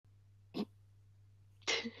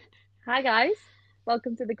Hi guys,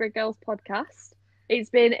 welcome to the Grid Girls podcast. It's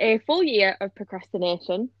been a full year of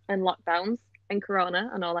procrastination and lockdowns and corona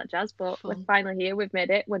and all that jazz, but we're Fun. finally here. We've made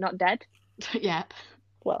it. We're not dead. Yep.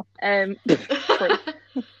 Well, true.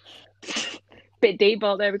 Bit deep,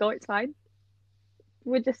 but there we go. It's fine.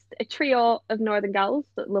 We're just a trio of northern gals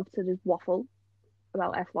that love to just waffle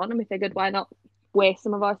about F1, and we figured why not waste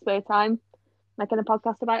some of our spare time making a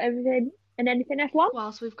podcast about everything and anything F1.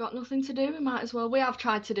 Whilst we've got nothing to do, we might as well. We have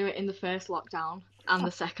tried to do it in the first lockdown and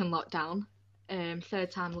the second lockdown. Third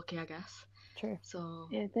time lucky, I guess. True. So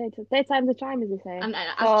Yeah, third time's a charm, as they say. and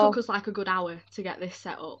it took us like a good hour to get this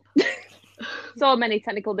set up. So many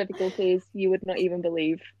technical difficulties you would not even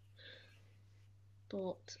believe.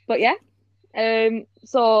 But But yeah,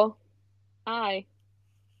 so I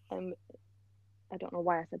um I don't know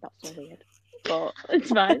why I said that so weird, but it's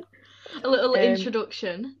fine. a little Um,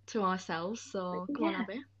 introduction to ourselves. So go on, yeah.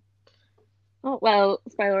 Abby. Oh well,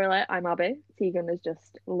 spoiler alert. I'm Abby. Tegan is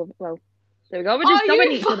just well. There we go. We're Oh, just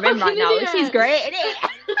going you each other in right fucking now. This is idiot! great, isn't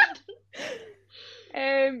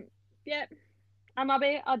it? Yeah. I'm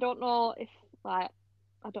Abby. I don't know if like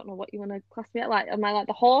I don't know what you want to class me at. Like, am I like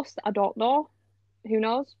the host? I don't know. Who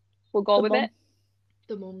knows? We'll go The with mum. it.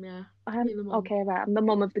 The mum, yeah. I'm You're the mum. okay, right. I'm the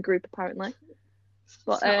mum of the group apparently.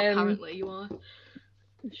 But It's not apparently you are.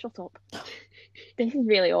 shut up. This is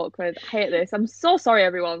really awkward. I hate this. I'm so sorry,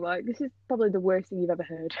 everyone. Like, this is probably the worst thing you've ever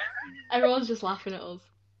heard. Everyone's just laughing at us.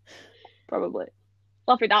 Probably.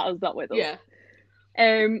 Laughing at us, not with us.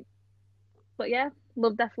 Yeah. But yeah,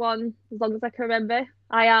 loved F1 as long as I can remember.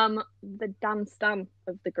 I am the Dan Stan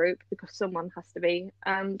of the group because someone has to be,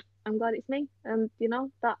 and I'm glad it's me. And you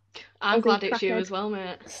know that I'm Aussie glad it's you crackhead. as well,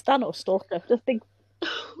 mate. Stan or Stalker? Just think,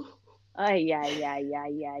 oh yeah.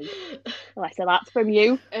 Alexa, that's from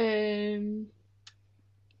you.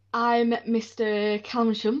 I'm Mr.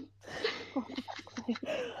 Calmsham.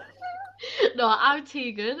 No, I'm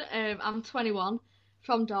Tegan. I'm 21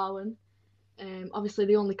 from Darwin. Obviously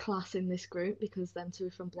the only class in this group because them two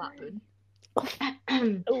are from Blackburn.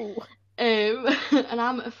 Oh, And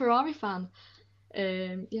I'm a Ferrari fan.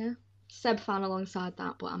 Yeah, Seb fan alongside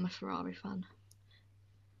that, but I'm a Ferrari fan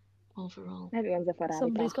overall. Everyone's a Ferrari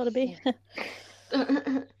somebody's got to be.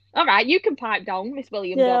 All right, you can pipe down, Miss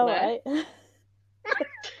Williams Yeah, over there. alright.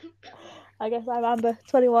 I guess I'm Amber,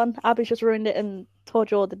 21. Abby's just ruined it and told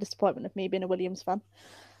you all the disappointment of me being a Williams fan.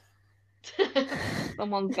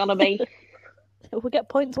 Someone's gonna be We'll get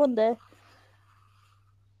points one day.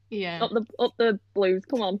 Yeah, up the Blues.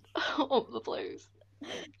 Come on. up the Blues.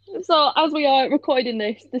 So as we are recording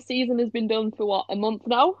this, the season has been done for what, a month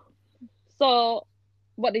now? So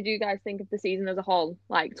what did you guys think of the season as a whole?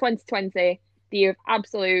 Like 2020, the year of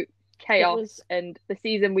absolute chaos, was and the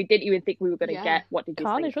season we didn't even think we were going to Yeah. get. What did you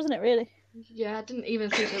Carnage, think? wasn't it, really? Yeah, I didn't even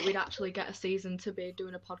think that we'd actually get a season to be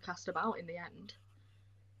doing a podcast about in the end.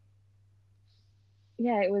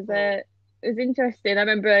 Yeah, it was interesting. I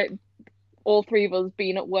remember all three of us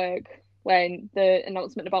being at work when the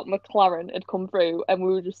announcement about McLaren had come through, and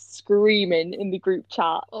we were just screaming in the group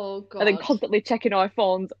chat, Oh and then God. constantly checking our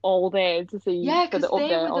phones all day to see Yeah, for the because they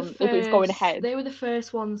update were on the if it's going first. ahead. They were the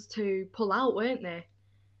first ones to pull out, weren't they?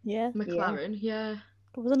 Yeah. McLaren. Yeah.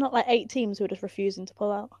 Was there not like 8 teams who were just refusing to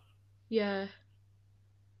pull out? Yeah.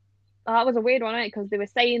 That was a weird one, right? Because they were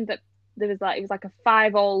saying that there was like it was like a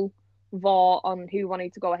 5-all vote on who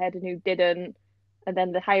wanted to go ahead and who didn't, and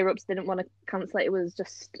then the higher ups didn't want to cancel it. It was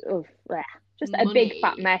just just a big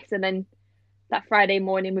fat Money. mess. And then that Friday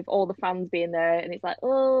morning with all the fans being there, and it's like,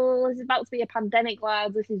 oh, this is about to be a pandemic,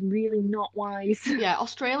 lads. This is really not wise. Yeah,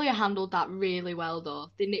 Australia handled that really well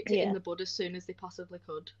though. They nipped it in Yeah. the bud as soon as they possibly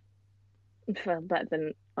could. Well, better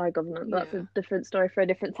than our government. That's Yeah. a different story for a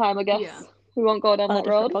different time, I guess. Yeah. We won't go down On a that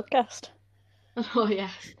different road. podcast. Oh yeah.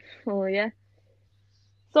 Oh yeah.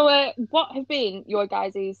 So, what have been your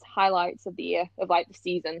guys' highlights of the year, of like the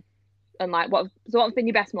season, and like what have been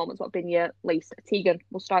your best moments? What have been your least? Tegan,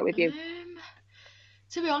 we'll start with you.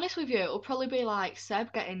 To be honest with you, it'll probably be like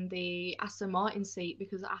Seb getting the Aston Martin seat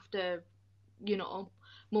because after,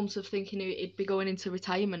 months of thinking he'd be going into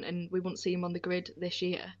retirement and we wouldn't see him on the grid this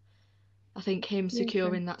year, I think him Yeah,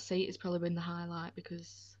 securing that seat has probably been the highlight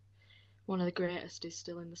because one of the greatest is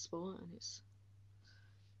still in the sport and it's,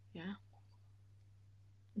 yeah.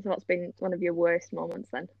 So, what's been one of your worst moments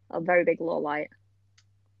then? A very big low light.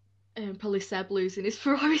 Probably Seb losing his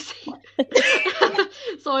Ferrari seat.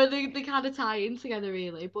 So they kind of tie in together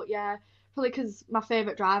really. But yeah, probably because my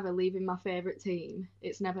favourite driver leaving my favourite team,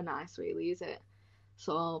 it's never nice really, is it?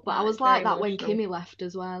 So, but I No, was it's very like that when emotional. Kimmy left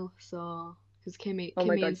as well. So, because Oh my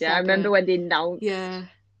Kimmy god, and yeah. I Seb remember are, when they announced yeah.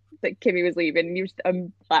 that Kimmy was leaving, and you was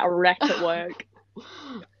like a wreck at work.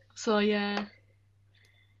 So yeah,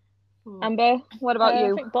 Oh. Amber, what about I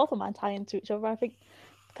you? think both of mine tie into each other. I think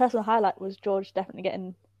the personal highlight was George definitely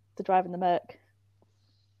getting to drive in the Merc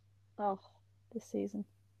Oh, this season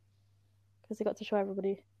because he got to show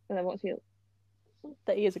everybody and then what's you?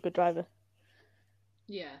 that he is a good driver.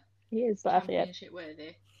 Yeah, He is. But I think, championship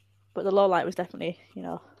worthy. but the low light was definitely,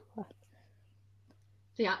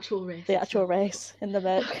 The actual race. the actual itself. race in the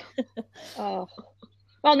Merc. Oh,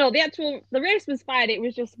 well, no, the race was fine. It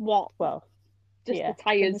was just Well, just yeah, the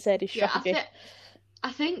tires. Mercedes Yeah, strategy.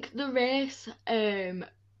 I think the race,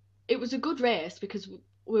 it was a good race because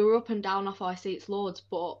we were up and down off our seats loads,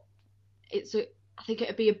 but I think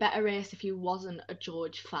it'd be a better race if you wasn't a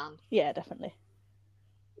George fan. Yeah, definitely.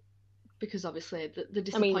 Because obviously the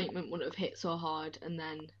disappointment wouldn't have hit so hard, and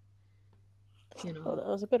then, Well, it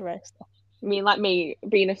was a good race. I mean, like me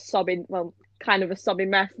being kind of a sobbing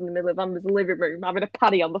mess in the middle of Amber's living room, having a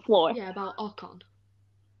paddy on the floor. Yeah, about Ocon.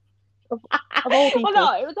 Of all people. Well,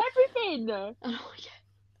 no, it was everything. Oh, yeah.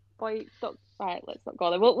 Boy, right, let's not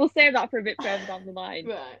go there. We'll save that for a bit further down the line.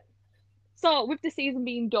 Right. So, with the season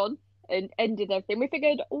being done and ended everything, we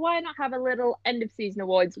figured why not have a little end of season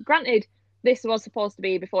awards? Granted, this was supposed to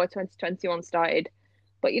be before 2021 started,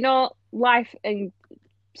 but life and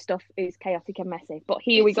stuff is chaotic and messy. But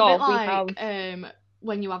here we It's a go. bit We like have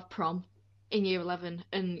when you have prom in year 11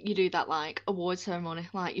 and you do that like award ceremony,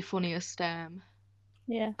 like your funniest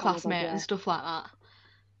Yeah. classmate yeah. and stuff like that.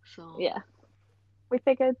 So Yeah. We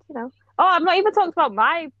figured, Oh, I've not even talked about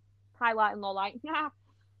my highlight and low light.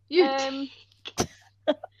 you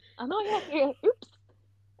I know, yeah. Oops.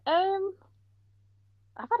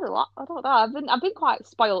 I've had a lot. I don't know. I've been quite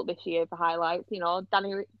spoilt this year for highlights.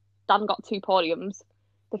 Dan got 2 podiums.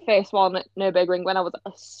 The first one at Nürburgring when I was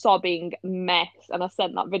a sobbing mess, and I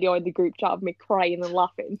sent that video in the group chat of me crying and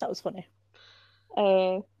laughing. That was funny.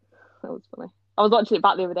 That was funny. I was watching it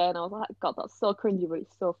back the other day, and I was like, God, that's so cringy, but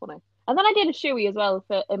it's so funny. And then I did a shoey as well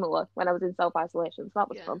for Imola when I was in self-isolation, so that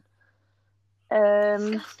was fun.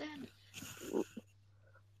 disgusting.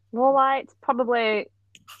 Low lights, probably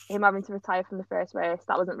him having to retire from the first race.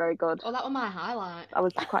 That wasn't very good. Oh, that was my highlight. I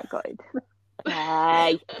was quite gutted.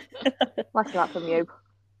 Hey, less of that from you.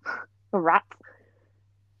 A rat.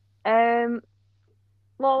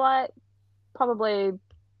 Low light, probably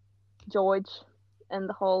George and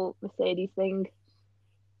the whole Mercedes thing.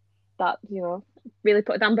 That, really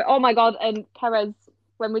put it down. But oh my God, and Perez,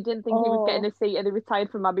 when we didn't think he was getting a seat and he retired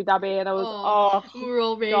from Abu Dhabi, and I was, we were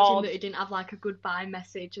all raging God. that he didn't have like a goodbye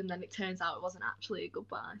message, and then it turns out it wasn't actually a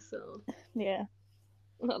goodbye. So Yeah.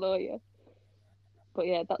 I don't know, yeah. But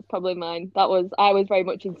yeah, that's probably mine. I was very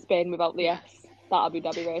much in Spain without the S, that Abu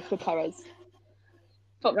Dhabi race with Perez.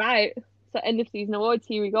 But right, so end of season awards,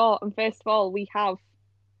 here we go. And first of all, we have,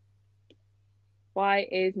 why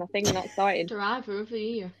is my thing not starting? Driver of the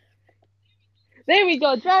year. There we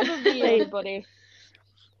go, driver of the year, everybody.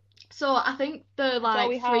 So I think the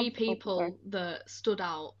we three have- people that stood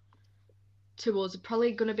out to us are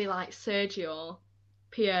probably going to be like Sergio,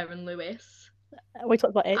 Pierre, and Lewis. We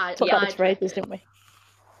talked about it. About this for ages, didn't we?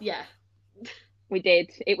 Yeah. We did.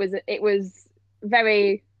 It was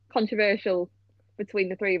very controversial between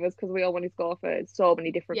the three of us because we all wanted to go for so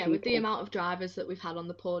many different people. With the amount of drivers that we've had on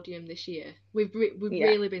the podium this year, we've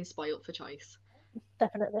really been spoilt for choice.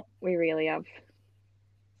 Definitely. We really have.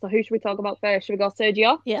 So who should we talk about first? Should we go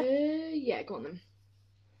Sergio? Yeah. Yeah, go on then.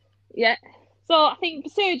 Yeah. So I think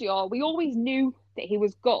for Sergio, we always knew that he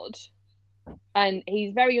was good. And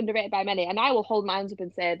he's very underrated by many. And I will hold my hands up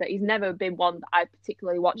and say that he's never been one that I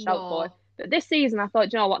particularly watched out for. But this season, I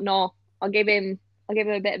thought, you know what? No, I'll give him a bit of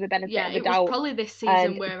a benefit of the doubt. Yeah, it was probably this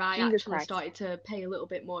season where I Jesus actually Christ. started to pay a little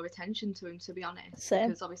bit more attention to him, to be honest. Same.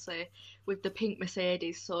 Because obviously, with the pink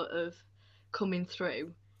Mercedes sort of coming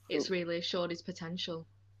through, it's really showed his potential.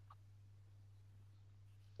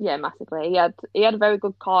 Yeah, massively. He had a very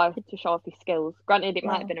good car to show off his skills. Granted, it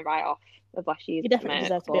might have been a write-off of last year's. He definitely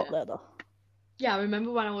deserved to be up there, though. Yeah, I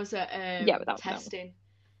remember when I was at without testing,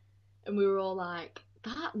 and we were all like,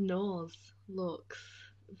 "That nose looks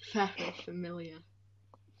very familiar,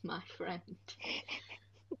 my friend."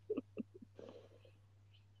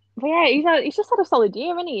 But yeah, he's just had a solid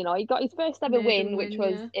year, hasn't he? He got his first ever Maiden win, which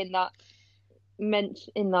win, was in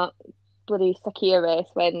that bloody Sakira race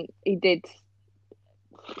when he did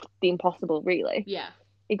the impossible. Really, Yeah.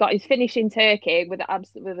 he got his finish in Turkey with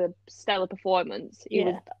a stellar performance. He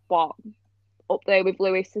was up there with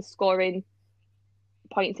Lewis as scoring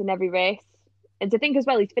points in every race. And to think as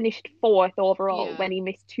well, he's finished 4th overall when he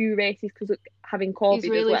missed 2 races because of having COVID. He's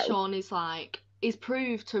really as well. shown he's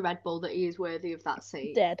proved to Red Bull that he is worthy of that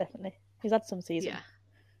seat. Yeah, definitely. He's had some season. Yeah.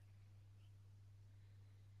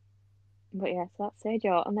 But yeah, so that's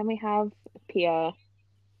Sergio. And then we have Pierre.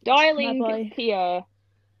 Darling boy. Pierre.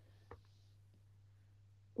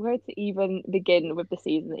 Where to even begin with the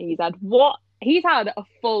season that he's had? He's had a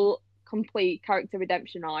full, complete character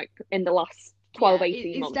redemption arc in the last 12, 18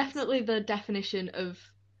 It's months. definitely the definition of,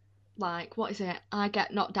 like, what is it? I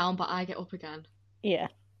get knocked down, but I get up again. Yeah.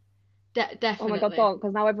 Definitely. Oh my God, don't,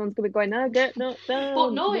 because now everyone's going to be going, I get knocked down.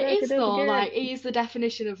 But no, but I it is get up though. again." Like, he's the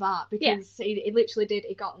definition of that because he literally did.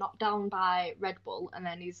 He got knocked down by Red Bull, and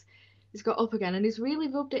then he's got up again, and he's really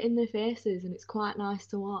rubbed it in their faces, and it's quite nice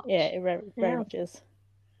to watch. Yeah, it very much is.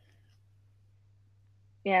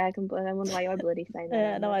 Yeah, I completely. I wonder why you're bloody saying that.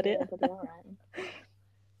 Yeah, no idea.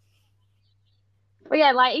 But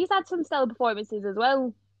yeah, like he's had some stellar performances as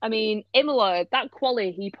well. I mean, Imola, that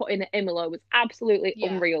quality he put in at Imola was absolutely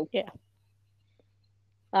unreal. Yeah.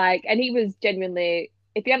 Like, and he was genuinely,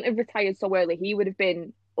 if he hadn't have retired so early, he would have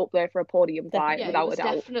been up there for a podium fight without a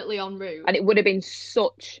doubt. Definitely en route. And it would have been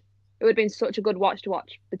such a good watch to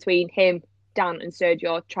watch between him, Dan, and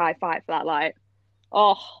Sergio try fight for that. Like,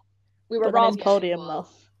 we were But then robbed. his podium though.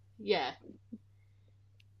 Yeah.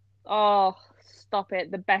 Oh, stop it!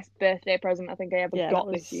 The best birthday present I think I ever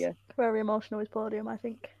got this year. Very emotional, his podium, I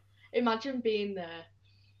think. Imagine being there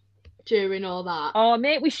during all that. Oh,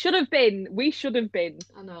 mate, we should have been.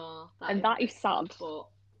 I know. That is sad. But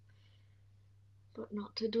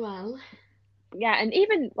not to dwell. Yeah, and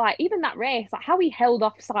even that race, like how he held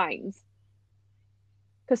off Sainz.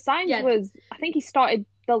 Because Sainz was, I think he started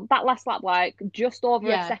that last lap like just over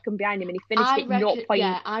a second behind him, and he finished it 0.400.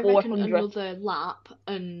 Yeah, I reckon another lap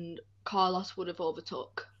and Carlos would have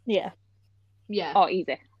overtook. Yeah. Yeah. Oh,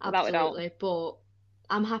 easy. Absolutely. But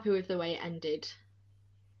I'm happy with the way it ended.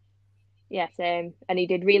 Yeah, same. And he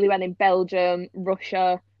did really well in Belgium,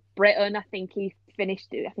 Russia, Britain. I think he finished.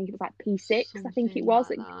 I think it was like P6. I think it was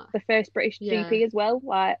the first British GP as well.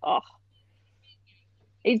 Like,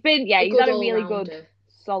 he's been. Yeah, he's had a really good,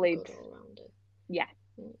 solid. Yeah.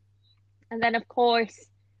 And then of course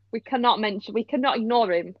we cannot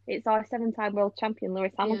ignore him. It's our 7-time world champion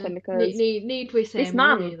Lewis Hamilton because need we say this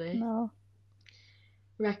more, man, really? No.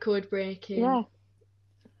 Record breaking. Yeah.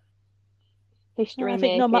 History I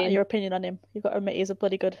think no matter your opinion on him, you've got to admit he's a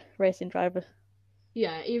bloody good racing driver.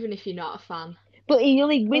 Yeah, even if you're not a fan. But he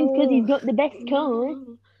only wins because he's got the best car.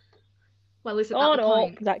 Well, isn't that the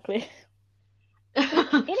point? Exactly.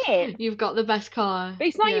 Innit? You've got the best car. But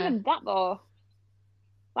it's not even that though.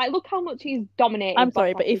 Like, look how much he's dominated. I'm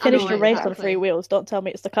sorry, but he finished a race on 3 wheels. Don't tell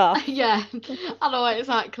me it's the car. Yeah, I know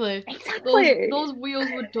exactly. Those wheels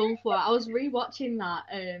were done for. I was rewatching that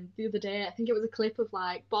the other day. I think it was a clip of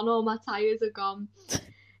like, Bono, my tyres are gone.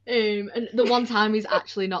 And the one time he's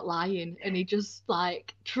actually not lying, and he just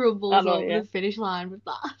like troubles over the finish line with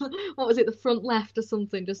that. What was it, the front left or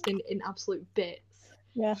something, just in absolute bits.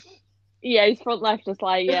 Yeah. Yeah, his front left just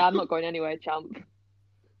like, yeah, I'm not going anywhere, champ.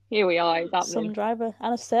 Here we are, it's happening. Some driver.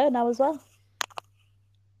 And a Sir now as well.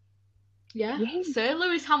 Yeah, Sir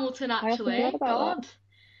Lewis Hamilton, actually. God.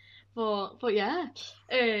 But yeah.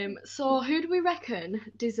 So who do we reckon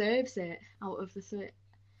deserves it out of the 3?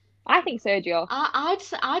 I think Sergio.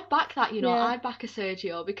 I'd back that, I'd back a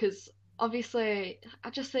Sergio because obviously I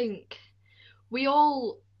just think we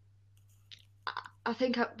all, I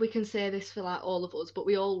think we can say this for like all of us, but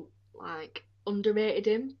we all like underrated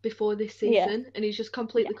him before this season, and he's just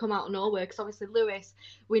completely come out of nowhere. Because obviously Lewis,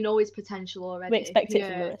 we know his potential already. We expect it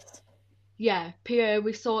from Lewis. Yeah, Pierre,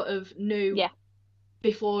 we sort of knew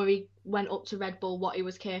before he went up to Red Bull what he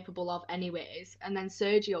was capable of, anyways. And then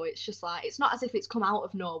Sergio, it's just like, it's not as if it's come out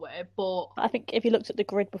of nowhere, but I think if you looked at the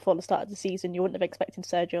grid before the start of the season, you wouldn't have expected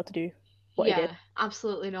Sergio to do what he did.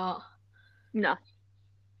 Absolutely not. No,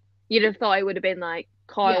 you'd have thought it would have been like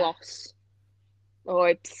Carlos.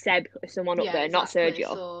 Or Seb or someone up there, not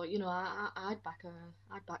Sergio. So, I'd back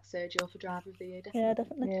Sergio for driver of the year, definitely. Yeah,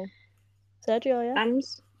 definitely. Yeah. Sergio,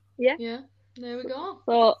 Ams. Yeah, there we go.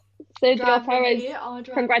 So, Sergio Perez,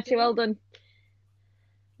 congrats, well done.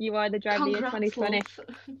 You are the driver of the year 2020.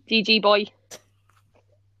 GG, boy.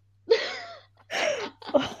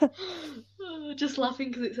 Just laughing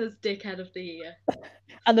because it says dickhead of the year.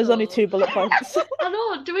 And there's only 2 bullet points. I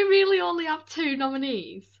know, do we really only have 2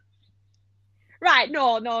 nominees? Right,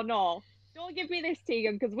 no. Don't give me this,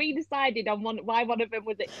 Tegan, because we decided on why one of them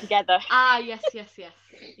was it together. Yes.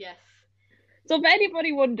 So for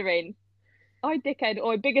anybody wondering, our dickhead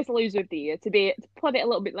or biggest loser of the year, to put it a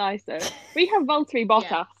little bit nicer, we have Valtteri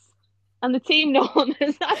Bottas and the team known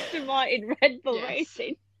as Aston Martin Red Bull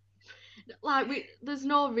Racing. Like, there's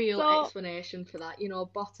no real explanation for that.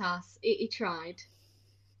 Bottas, he tried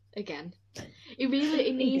again. He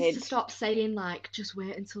needs to stop saying like, just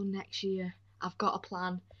wait until next year. I've got a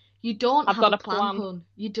plan. You don't I've have got a a plan, plan. hun.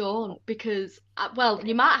 You don't, because well,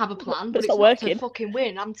 you might have a plan, but It's it's not not to working. fucking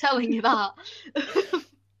win. I'm telling you that.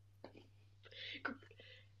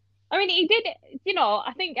 I mean, he did.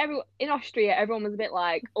 I think in Austria, everyone was a bit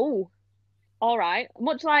like, "Oh, all right."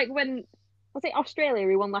 Much like when was it Australia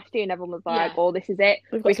we won last year, and everyone was like, Yeah. "Oh, this is it.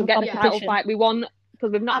 We've We got can some get the title competition. fight we won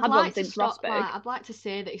because we've not I'd had one like to since start. Rosberg." I'd like to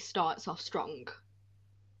say that he starts off strong,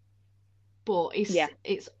 but Yeah.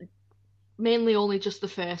 it's mainly only just the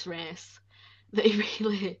first race that he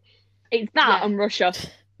really It's that Yeah. and Russia.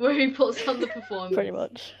 where he puts on the performance. Pretty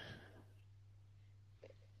much.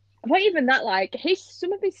 Not even that, like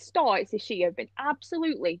some of his starts this year have been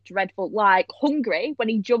absolutely dreadful. Like Hungary when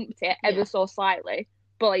he jumped it ever Yeah. so slightly,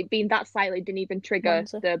 but like being that slightly didn't even trigger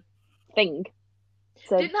Monza. the thing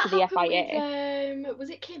Didn't that to the happen FIA. with was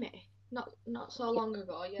it Kimi? Not so long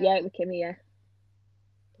ago. Yeah, it was Kimi. Yeah.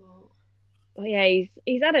 But- Oh yeah,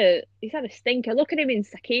 he's had a stinker. Look at him in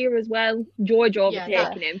Sakira as well. George overtaking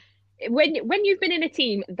that- him. When you've been in a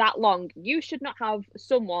team that long, you should not have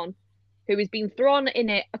someone who has been thrown in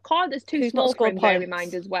a car that's too Who's not small for scored him. Bear in points.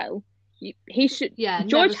 mind as well. He should. Yeah,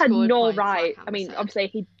 George never had scored no points, right. like I mean, said. obviously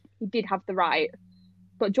he did have the right,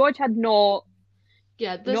 but George had no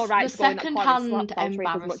Yeah, no right the to go in that car and second-hand slap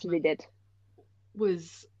Valtteri as much as he embarrassment did.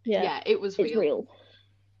 was Yeah. it was It's real.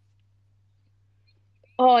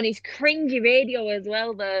 Oh, and his cringy radio as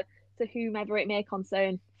well. To whomever it may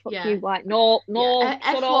concern. Fuck Yeah. you, like no, Yeah,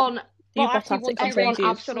 shut up. F1 You Not actually Bottas, it want to concerns everyone say, you.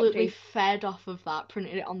 absolutely Shut fed off of that,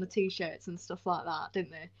 printed it on the t-shirts and stuff like that,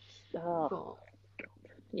 didn't they? up, G. But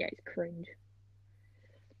Yeah, it's cringe.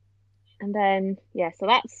 And then so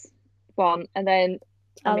that's one. And then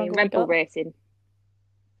How long have we Red Bull got? Racing.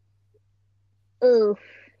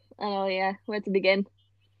 Oh, yeah, where to begin?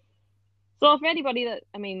 So for anybody that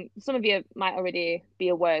some of you might already be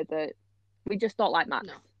aware that we just don't like Max.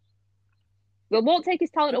 No. We won't take his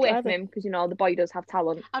talent Good away driver. from him because the boy does have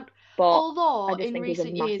talent. And But although I just in think he's a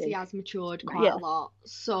recent years he massive- has matured quite Yeah. a lot,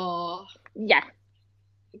 so yeah,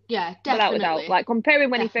 yeah, without a definitely. doubt. Like comparing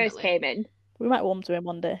when he first Definitely. came in, We might warm to him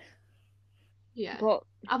one day. Yeah, but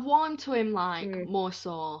I've warmed to him like Mm. more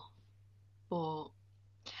so, but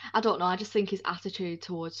I don't know. I just think his attitude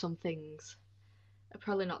towards some things are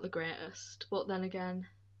probably not the greatest. But then again,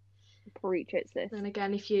 preach it's this.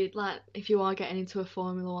 if you are getting into a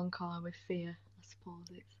Formula One car with fear, I suppose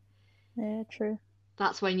Yeah, true.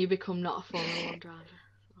 that's when you become not a Formula One driver.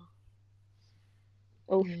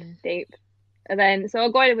 Oh, Yeah. deep. And then, so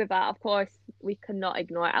going with that, of course, we cannot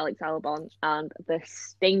ignore Alex Albon and the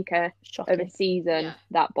stinker of Shocking. a season Yeah.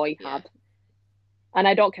 that boy Yeah. had. And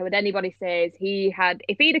I don't care what anybody says,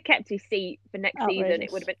 if he'd have kept his seat for next season, it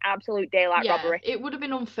Outrageous. would have been absolute daylight robbery. It would have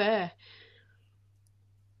been unfair.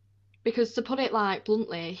 Because to put it like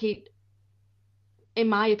bluntly, in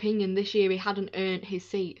my opinion, this year he hadn't earned his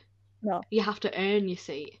seat. No. You have to earn your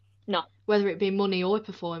seat. No. Whether it be money or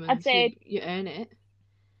performance, I'd say- you earn it.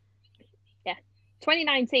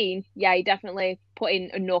 2019, yeah, he definitely put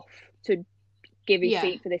in enough to give his Yeah.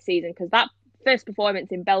 seat for this season because that first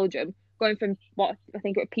performance in Belgium, going from what I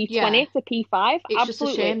think it was P20 to P5, It's just a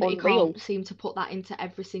absolutely shame that you unreal. can't seem to put that into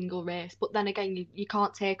every single race. But then again, you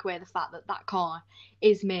can't take away the fact that that car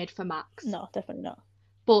is made for Max. No, definitely not.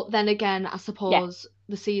 But then again, I suppose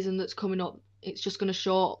the season that's coming up, it's just going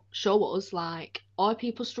to show us like, are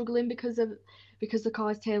people struggling because the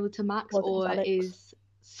car is tailored to Max, Was it or Alex? is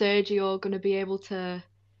Sergio going to be able to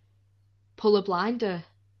pull a blinder?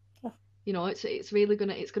 Yeah. It's really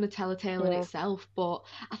gonna tell a tale in Yeah. itself. But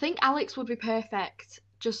I think Alex would be perfect.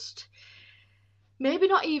 Just maybe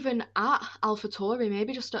not even at AlphaTauri,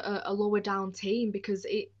 maybe just a lower down team, because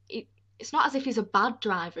it's not as if he's a bad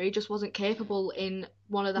driver. He just wasn't capable in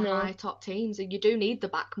one of the No. high top teams, and you do need the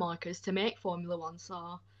back markers to make Formula One. So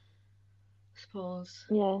I suppose.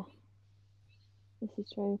 Yeah, this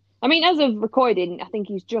is true. I mean, as of recording, I think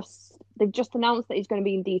they've just announced that he's going to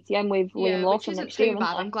be in DTM with Liam Yeah, which Lawson isn't next year. too bad.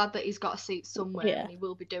 haven't I'm glad that he's got a seat somewhere Yeah. and he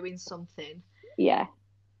will be doing something. they? Yeah,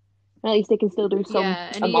 at least they can still do some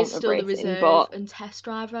Yeah, and he amount is of still the racing. reserve But and test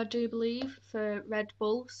driver, I do believe, for Red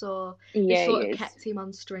Bull. So yeah, they sort he of is. kept him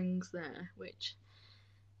on strings there, which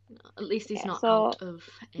at least he's Yeah, not so- out of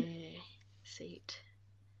a seat.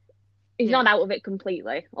 He's Yeah. not out of it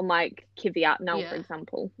completely, unlike Kvyat now, for Yeah.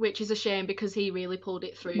 example. Which is a shame because he really pulled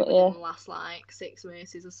it through But, within yeah. the last 6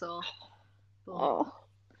 races or so. But, Oh,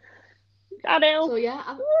 Daniel. so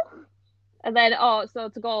yeah, And then, so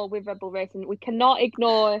to go with Red Bull Racing, we cannot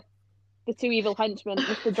ignore the two evil henchmen,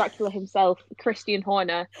 Mr. Dracula himself, Christian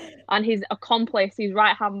Horner, and his accomplice, his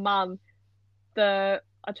right-hand man,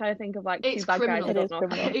 I'm trying to think of like It's two bad criminal. guys. I It don't is know.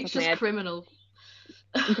 criminal. off the top it's of my just head. criminal.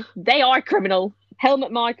 They are criminal.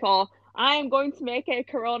 Helmut Marko I am going to make a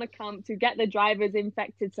corona camp to get the drivers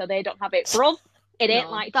infected so they don't have it. Bruv, it ain't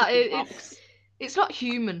No, like that chickenpox. it's not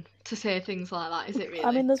human to say things like that, is it really?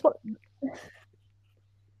 I mean, there's what.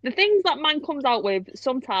 The things that man comes out with,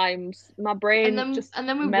 sometimes my brain just and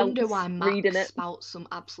then we melts wonder why reading Max it. spouts some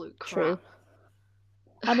absolute crap. True.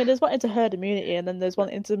 I mean, there's wanting to herd immunity, and then there's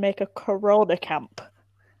wanting to make a corona camp.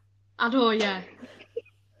 I know, yeah.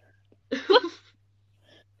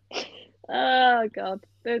 Oh god,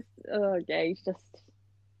 yeah, he's just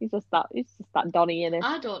that Donny in it.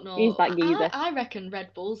 I don't know. He's that geezer. I reckon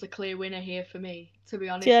Red Bull's a clear winner here for me, to be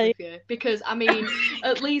honest Yeah. with you, because I mean,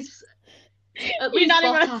 at least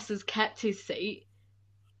Unanimous. Bottas has kept his seat.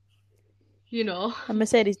 You know. And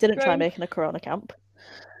Mercedes didn't try Right. making a corona camp.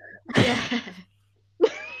 Yeah.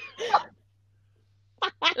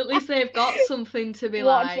 At least they've got something to be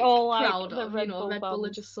Watch like all, like, proud the of. Red You know, Bull Red Bull are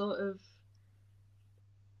fans. just sort of,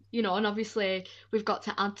 you know, and obviously we've got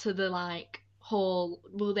to add to the like whole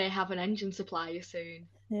will they have an engine supplier soon?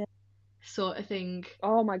 Yeah. Sort of thing.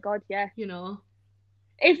 Oh my god, yeah. You know.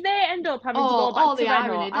 If they end up having to Oh, go back to the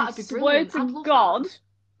Renault, irony, I that'd be swear brilliant. I'd to love God, that.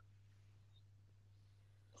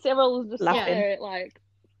 Cyril's just sat Laughing. there, like,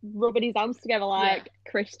 rubbing his hands together like,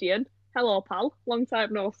 Christian, hello, pal, long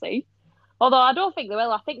time no see. Although I don't think they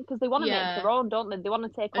will. I think because they want to Yeah. make their own, don't they? They want to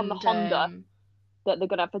take on the And, Honda that they're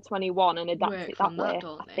going to have for 21 and adapt work it from that that, way,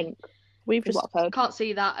 don't I they? think. We've is just what I've heard. Can't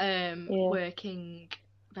see that working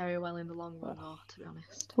very well in the long run, though, to be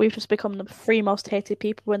honest. we've just become the three most hated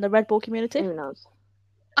people in the Red Bull community. Who knows?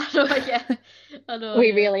 I know, yeah. I know. We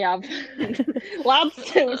yeah. really have.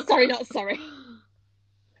 Lads, sorry, not sorry.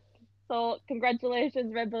 So,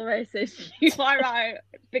 congratulations, Red Bull Racers. You are our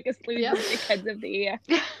biggest losers, Yeah. dickheads of the year.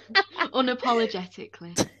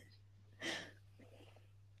 Unapologetically.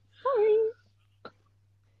 Sorry.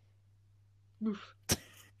 Oof.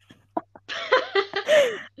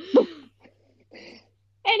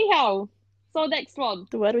 Anyhow, so next one.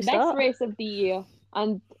 The word we Best start. race of the year.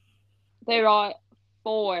 And there are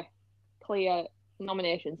 4 clear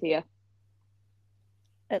nominations here,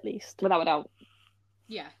 At least. without a doubt.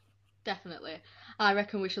 Yeah, definitely. I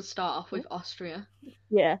reckon we should start off with Austria.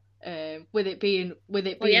 Yeah. With it being Well,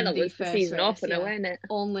 yeah, that the was the first season race, opener, yeah. wasn't it?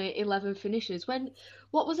 Only 11 finishes.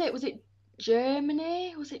 What was it? Was it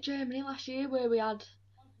Germany? Was it Germany last year where we had?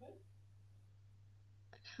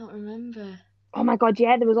 I can't remember. Oh my god,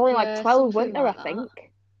 yeah, there was only like Yeah, 12, something weren't there, like I think?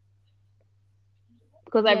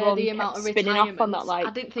 Because Yeah, everyone the kept amount of spinning off on that, retirements. like, I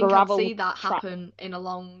didn't think I'd gravel see that track. happen in a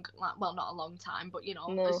long, well, not a long time, but you know,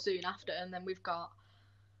 No. as soon after. And then we've got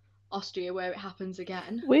Austria where it happens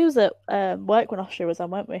again. We was at work when Austria was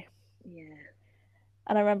on, weren't we? Yeah.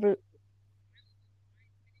 And I remember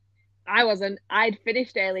I wasn't. I'd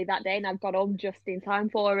finished early that day and I'd got home just in time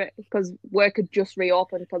for it because work had just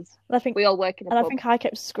reopened because I think we all work in a pub. I think I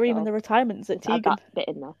kept screaming So, the retirements at Add Tegan. that bit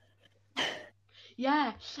in there.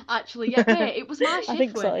 Yeah, actually, yeah. Wait, it was my shift. I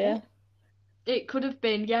think so, wasn't yeah. it? It could have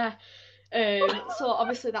been, yeah. So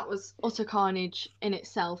obviously that was utter carnage in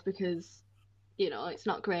itself because, you know, it's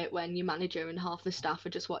not great when your manager and half the staff are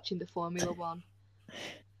just watching the Formula One.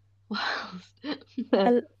 Wow.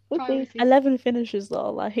 Priorities. 11 finishes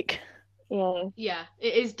though, like. Yeah. Yeah,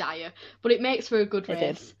 it is dire, but it makes for a good It did.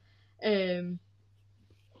 race.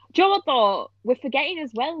 Do you know what though? We're forgetting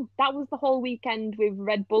as well. That was the whole weekend with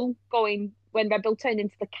Red Bull going when Red Bull turned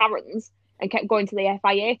into the Karens and kept going to the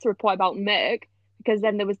FIA to report about Merck because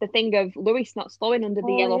then there was the thing of Lewis not slowing under the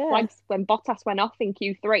Oh, yellow yeah. flags when Bottas went off in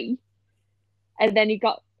Q3, and then he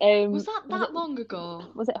got Was that was it- long ago?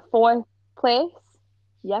 was it a 4th place?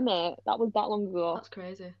 Yeah, mate, that was that long ago. That's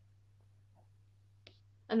crazy.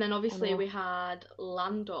 And then obviously know. we had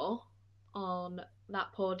Lando on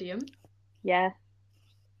that podium. Yeah.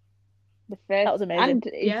 The first That was amazing. And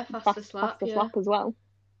Yeah, fastest lap, fastest yeah. lap as well.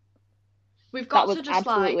 We've That got was to just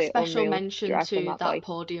like absolutely special unreal, mention driving to that that boy.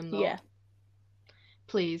 podium though. Yeah.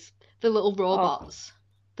 Please. The little robots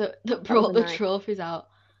that brought was the nice. trophies out.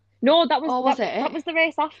 No, that was Oh, was that, it? that was the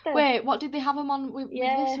race after. Wait, what did they have them on with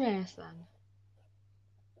Yeah. this race then?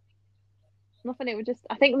 Nothing. It was just.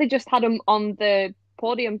 I think they just had them on the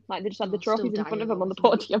podium. Like they just had the Oh, still trophies in front dire of them though, on the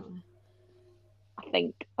wasn't it? podium. I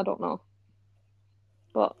think. I don't know.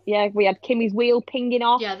 But yeah, we had Kimmy's wheel pinging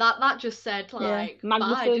off. Yeah, that just said like bye,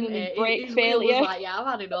 Magnussen didn't and his it? brake His wheel was failure. like, yeah, I've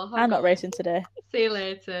had enough. I'm not gone. racing today. See you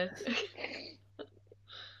later.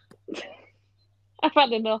 I've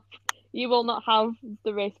had enough. You will not have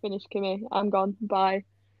the race finish, Kimmy. I'm gone. Bye.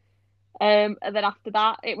 And then after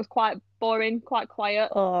that, it was quite boring, quite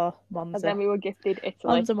quiet. Oh, And then Monza. we were gifted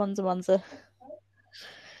Italy. Monza.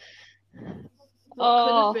 What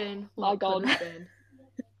Oh, could have been? my What God. could have been?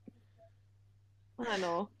 I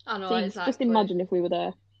know. I know, See, exactly. just imagine if we were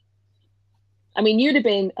there. I mean, you'd have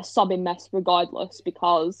been a sobbing mess regardless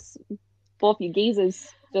because both your geezers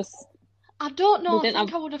just I don't know. they I didn't think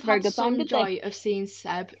have I would have very had good time, some did they? joy of seeing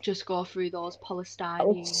Seb just go through those That was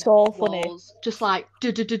polystyrene so funny. walls, just like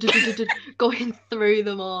going through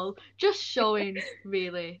them all, just showing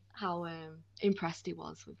really how impressed he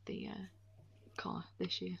was with the car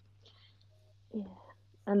this year. Yeah.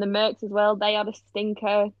 And the Mercs as well, they had a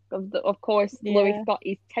stinker. Of course, Lewis Yeah. got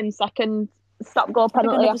his 10-second stop-go I think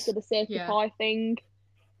penalty another after the safety Yeah. car thing.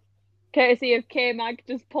 Courtesy of K-Mag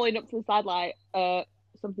just pulling up to the side like,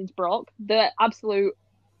 something's broke. The absolute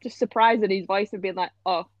just surprise in his voice of being like,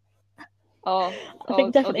 oh, I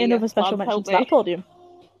think definitely dear, another special lads, mention help to that me. podium.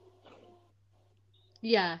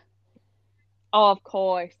 Yeah. Oh, of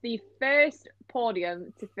course. The first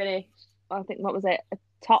podium to finish, I think, what was it? A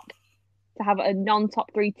top, to have a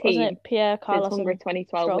non-top three Wasn't team it Pierre, since Carlos, Hungary and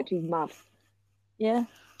 2012, Stroll? which is mad. Yeah.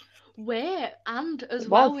 Wait, and as It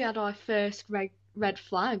well, was. we had our first red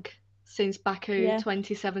flag since Baku Yeah.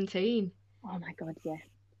 2017. Oh my God, yeah.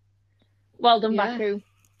 Well done, Yeah. Baku.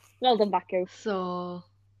 Well done, Baku. So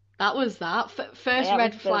that was that. First Yeah, it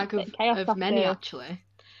red was flag the chaos of many, after. actually.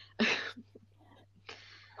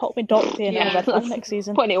 Hope we don't see another Yeah. red flag next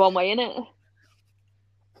season. Putting it one way, innit?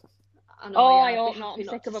 I know, Oh, yeah, I I'd hope be not. happy I'm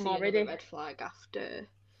not sick to of them see another already. red flag after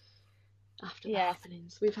the Yeah.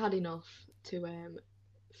 happenings. We've had enough to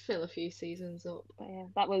fill a few seasons up. But yeah,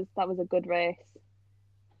 that was a good race.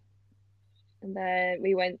 And then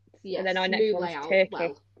we went, Yes, and then our next new one was layout. Turkey.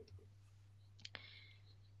 Well,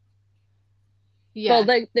 yeah,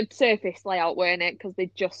 Well, the surface layout, weren't it? Because they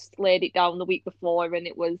just laid it down the week before, and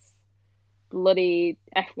it was bloody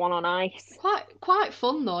F1 on ice. quite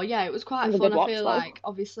fun though. Yeah, it was It quite was a fun. good I watch, feel though. like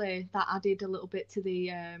obviously that added a little bit to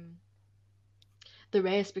the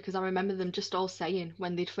race, because I remember them just all saying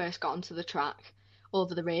when they'd first got onto the track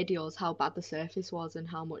over the radios how bad the surface was and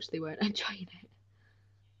how much they weren't enjoying it.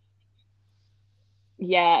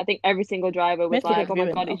 Yeah, I think every single driver was Made for like, good "Oh my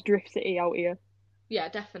viewing, God, though. it's Drift City out here." Yeah,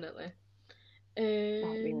 definitely. Oh,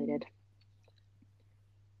 it really did.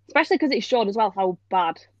 Especially because it showed as well how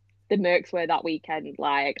bad the Mercs were that weekend.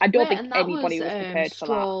 Like, I don't Wait, think and that was anybody was prepared for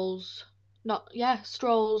that.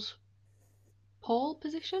 Stroll's pole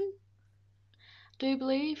position. Do you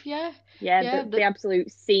believe? Yeah. Yeah, Yeah, the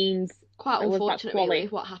absolute scenes. quite It was that unfortunate, quali. really,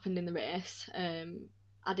 what happened in the race.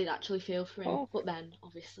 I did actually feel for him, Oh. but then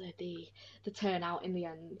obviously the turnout in the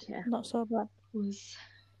end Yeah. Not so bad. was.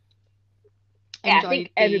 Yeah, I Enjoyed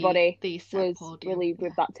think everybody the set was podium. relieved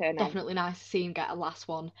with that turnout. Definitely nice to see him get a last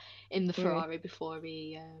one in the Ferrari before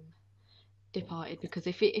he departed, because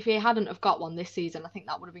if he hadn't have got one this season, I think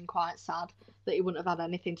that would have been quite sad that he wouldn't have had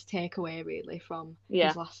anything to take away really from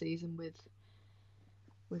his last season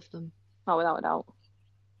with them. Oh, without a doubt.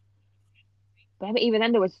 But even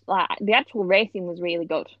then, there was like the actual racing was really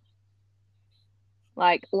good.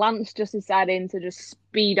 Like Lance just deciding to just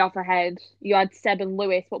speed off ahead. You had Seb and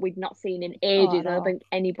Lewis, what we'd not seen in ages. And I don't think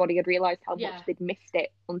anybody had realised how much they'd missed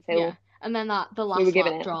it until and then the we were last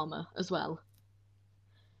given lap it. drama as well.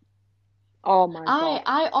 Oh my God!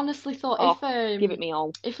 I honestly thought give it me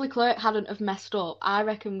all. if Leclerc hadn't have messed up, I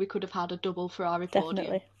reckon we could have had a double Ferrari podium.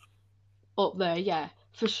 Definitely. Up there, yeah,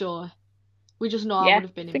 for sure. We just know I would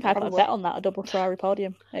have been I think I put a bet on that, a double Ferrari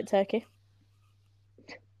podium at Turkey.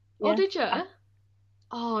 Oh, did you?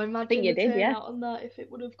 Oh, imagine think you the did, turnout on that if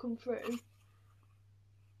it would have come through.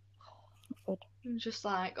 Good. Just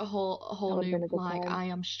like a whole new like time. I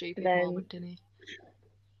am stupid Then... moment, didn't he?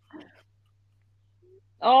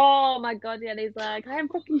 Oh my God! Yeah, he's like, I am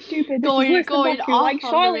fucking stupid. Going off like, on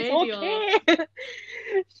Charlotte's the radio. okay. Shut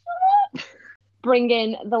up. Bring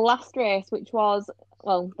in the last race, which was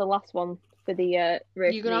the last one for the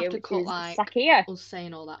race. You're gonna have to cut like us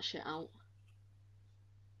saying all that shit out.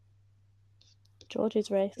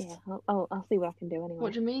 George's race. Yeah, I'll see what I can do anyway.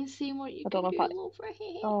 What do you mean, seeing what you can do?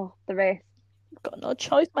 Oh, the race. I've got no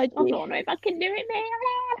choice, my dear. I don't know if I can do it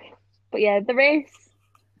now. But yeah, the race.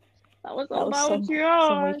 That was some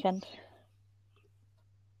weekend.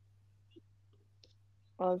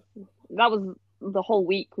 That was the whole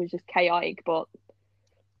week was just chaotic, but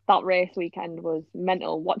that race weekend was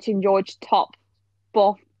mental. Watching George top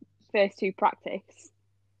both first two practice,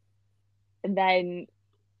 and then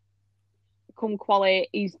come quali,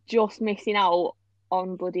 he's just missing out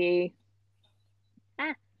on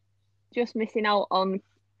just missing out on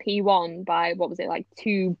P1 by what was it, like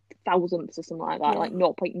 2 thousandths or something like that, like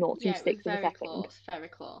 0.026 of a second. Close, very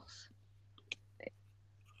close.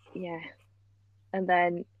 Yeah. And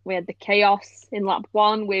then we had the chaos in lap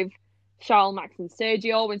 1 with Charles, Max and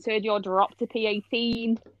Sergio, when Sergio dropped to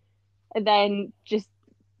P18 and then just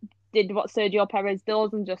did what Sergio Perez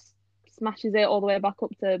does and just smashes it all the way back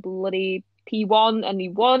up to bloody P1 and he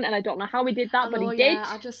won, and I don't know how he did that, but he did.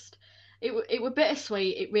 Yeah, it was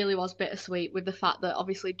bittersweet. It really was bittersweet with the fact that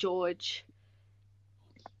obviously George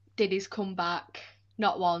did his comeback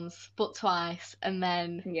not once but twice, and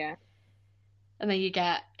then Yeah. you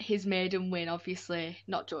get his maiden win, obviously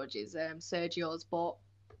not George's, Sergio's, but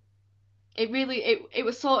it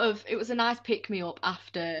was sort of, it was a nice pick me up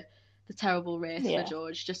after the terrible race Yeah. for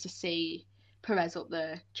George, just to see Perez up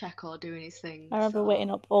there, Checo doing his thing. I remember so.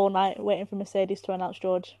 waiting up all night, waiting for Mercedes to announce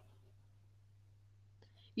George.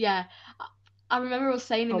 Yeah, I remember us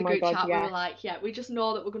saying in Oh the my group God, chat, we yeah. were like, yeah, we just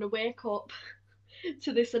know that we're going to wake up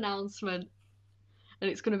to this announcement and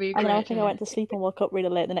it's going to be a And then I great think day. I went to sleep and woke up really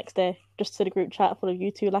late the next day, just to the group chat full of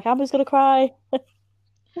you two, like, Amber's gonna cry.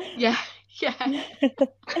 Yeah.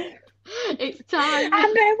 It's time.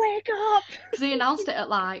 Amber, wake up! Because he announced it at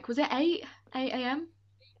like, was it 8 a.m.?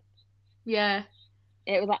 Yeah.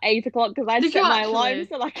 It was like 8 o'clock because I Did set you my actually? alarm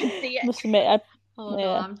so I could see it. Must admit, Oh Yeah.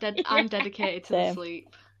 no, I'm dedicated to the Same.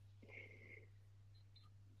 sleep.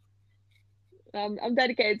 I'm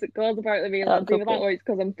dedicated to girls apparently being Oh, like, could either that be. or it's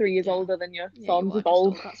because I'm 3 years Yeah. older than you, Yeah, so I'm you are just just old.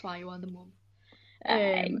 old. That's why you are the mum.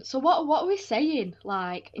 Aye. So what are we saying,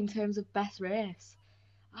 like, in terms of best race?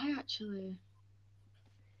 I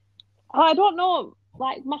don't know.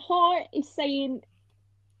 Like, my heart is saying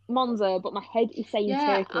Monza, but my head is saying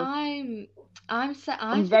yeah, Turkey. I I'm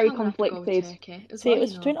think very I'm gonna have to go with conflicted. Turkey as See, well, it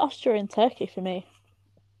was you know. between Austria and Turkey for me.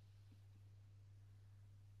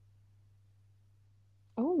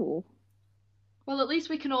 Oh. Well, at least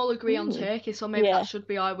we can all agree on Ooh. Turkey, so maybe Yeah. that should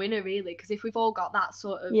be our winner, really, because if we've all got that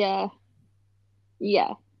sort of... Yeah.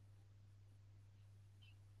 Yeah.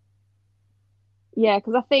 Yeah,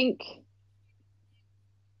 because I think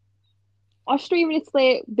Austria and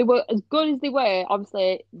Italy, they were as good as they were.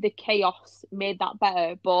 Obviously, the chaos made that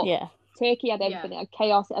better, but Yeah. Turkey had Yeah. everything. It had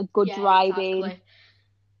chaos, it had good Yeah, driving. exactly.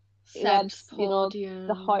 It had, Seb's you know, podium.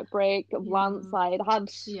 the heartbreak of Yeah. Lance. Like, it had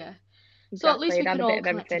Yeah. exactly, So at least we it had can a bit all of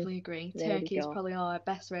everything. collectively agree. There we Turkey is go. probably our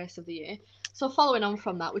best race of the year. So following on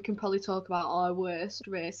from that, we can probably talk about our worst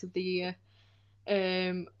race of the year,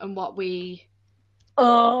 and what we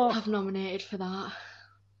Oh, have nominated for that.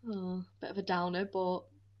 Oh, bit of a downer, but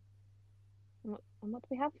and what do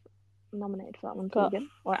we have nominated for that one, Got Tegan?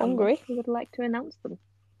 Or Hungary. Amber, who would like to announce them?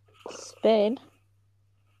 Spain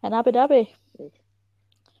and Abu Dhabi. If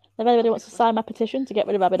anybody wants to Obviously. sign my petition to get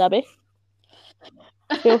rid of Abu Dhabi,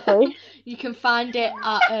 feel free. You can find it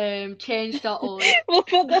at change.org. We'll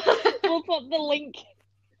put the link.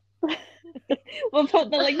 We'll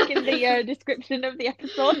put the link in the description of the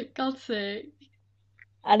episode. God's sake.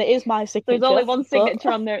 And it is my signature. There's only one but-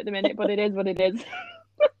 signature on there at the minute, but it is what it is.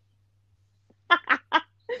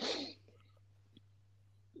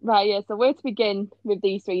 Right, yeah, so where to begin with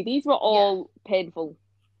these three? These were all painful,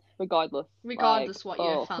 regardless. Regardless Like, what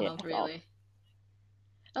you're a oh, fan yeah, of, God. really.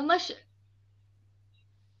 Unless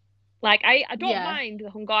Like, I don't Yeah. mind the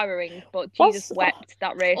Hungaroring, but What's- Jesus wept,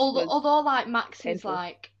 that race was... although like Max's painful.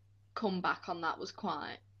 like comeback on that was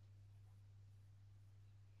quite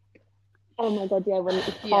Oh my god, yeah, when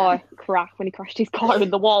his Yeah. car crashed, when he crashed his car in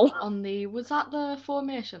the wall. on the, was that the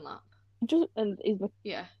formation lap? Just, And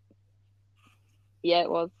Yeah. yeah, it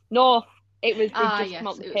was. No, it was Ah, just yes, come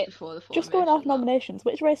out the it was pit. before the formation just going off lap. nominations,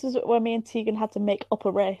 which races were me and Tegan had to make up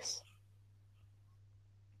a race?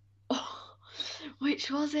 Oh, which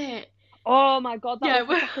was it? Oh my god, that Yeah,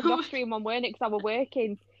 was the second Austrian one, weren't it? Because I were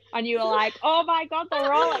working. And you were like, oh my god, the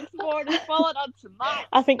Rolex board has fallen onto Max.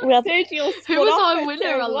 I think we had. Sergio Who spun was off our at winner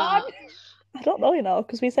turn on one. that? I don't know, you know,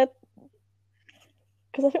 because we said.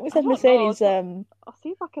 Because I think we said don't know, Mercedes I'll see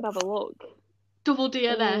if I can have a look. Double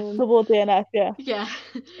DNF. double DNF, yeah. Yeah.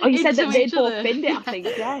 Oh, you said that Into they'd each both other. binned it, I think,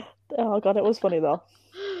 yeah. Oh god, it was funny though.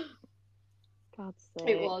 God's sake.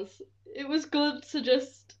 It was. It was good to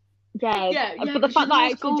just. Yeah, Yeah, but the because fact you're that I the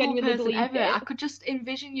most actually gullible genuinely person believed ever. it. I could just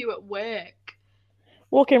envision you at work.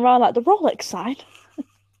 Walking around like the Rolex sign.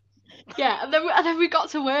 Yeah, and then we got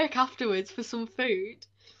to work afterwards for some food,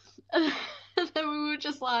 and then we were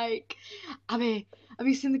just like, Abby, have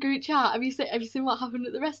you seen the group chat? Have you seen what happened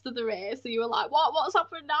at the rest of the race? And you were like, what's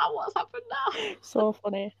happened now? What's happened now? So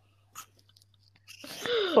funny.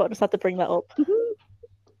 But I just had to bring that up.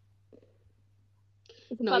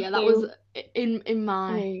 No, yeah, that was in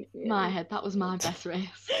my head. That was my best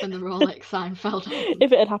race when the Rolex sign fell down.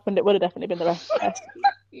 If it had happened, it would have definitely been the best.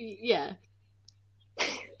 Yeah.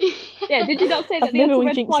 Yeah, did you not say that they Maybe had to we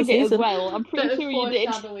red jinxed flag the it as season. well? I'm pretty Bit of sure you did.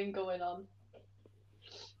 foreshadowing going on.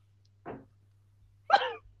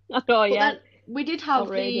 Oh But yeah. then we did have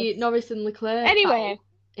Outrageous. the Norris and Leclerc Anyway. battle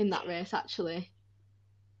in that race, actually.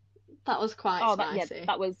 That was quite Oh, that spicy.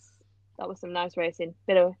 was some nice racing.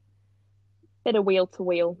 Bit of Bit of wheel to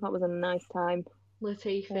wheel. That was a nice time.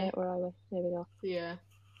 Latifi. Where are we? There we go. Yeah.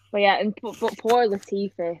 But yeah, and but poor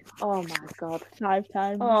Latifi. Oh my god. 5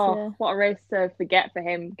 times. Oh, Yeah. what a race to forget for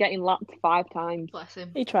him. Getting lapped 5 times. Bless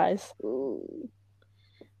him. He tries. Ooh,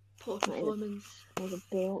 Poor performance. that was a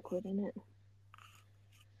bit awkward, isn't it?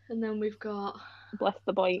 And then we've got. Bless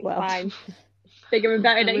the boy. It's Well. fine. Bigger and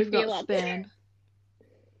better And than we've you got feel like. Spain.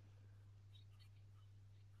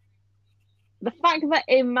 The fact that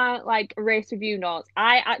in my race review notes,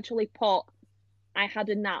 I actually put I had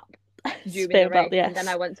a nap during Spain the about race, the and then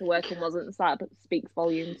S. I went to work and wasn't. So that speaks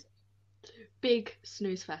volumes. Big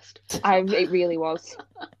snooze fest. It really was.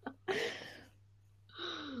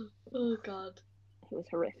 Oh god. It was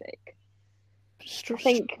horrific. Str- I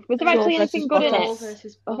think was there Stroll actually versus anything good in Bottas. Stroll it?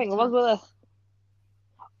 versus I think it was with Bottas.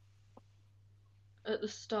 her. At the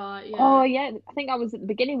start, yeah. Oh yeah, I think I was at the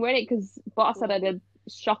beginning, weren't it? Because Bottas said I did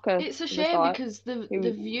shocker. It's a at the shame start. because the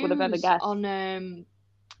Who would have ever views guessed? on at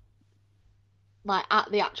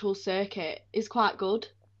the actual circuit is quite good.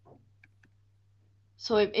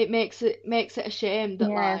 So it makes it a shame that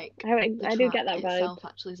Yeah, the I do track get that vibe. itself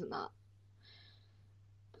actually isn't that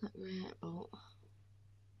great, but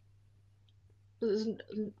there's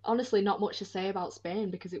honestly not much to say about Spain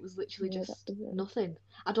because it was literally Yeah, just that was it. nothing.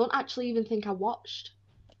 I don't actually even think I watched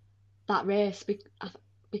that race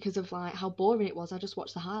because of how boring it was. I just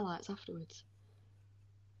watched the highlights afterwards.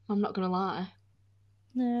 I'm not gonna lie.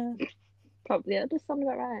 Yeah. Probably that does sound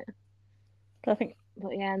about right. But I think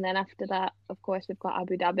But yeah, and then after that, of course, we've got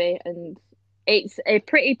Abu Dhabi, and it's a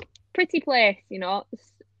pretty place,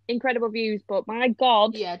 It's incredible views, but my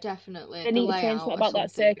God, Yeah, definitely. they The need to change layout something or about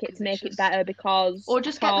that something, circuit because to it's make it better because Or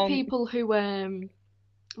just get the can't- people who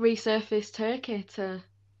resurfaced Turkey to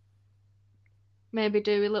maybe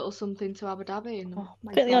do a little something to Abu Dhabi. And Oh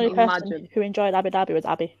my I think the God, only person imagine. who enjoyed Abu Dhabi was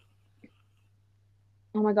Abby.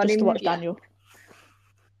 Oh my God, Just to watch Yeah. Daniel.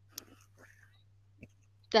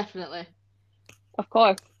 Definitely. Of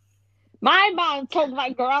course. My man took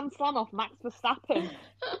that Grand Slam off Max Verstappen.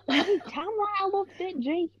 Damn right, I loved it,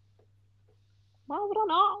 G. Why would I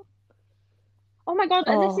not? Oh my God,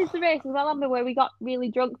 and this Oh. is the race as well, Amber, where we got really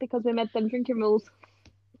drunk because we made them drinking rules.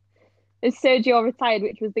 And Sergio retired,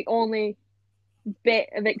 which was the only bit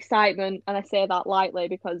of excitement, and I say that lightly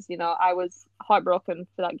because, I was heartbroken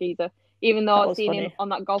for that geezer. Even though That I'd was seen him funny. on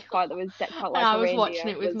that golf cart that was decked out like And I a was reindeer. watching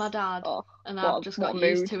it with my dad, Oh, and what- I've just what got a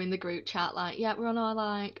used mood. to in the group chat, yeah, we're on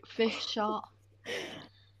our fifth shot.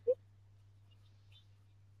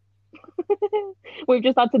 We've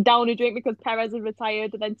just had to down a drink because Perez has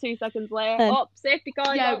retired, and then 2 seconds later, Um, safety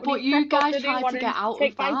car. Yeah, got but ready, you prep up guys to do tried one to get and out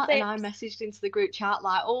take of 5 that, and I sips. messaged into the group chat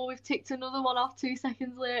oh, we've ticked another one off 2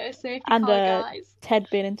 seconds later, safety And car, guys. Ted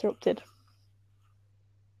being interrupted.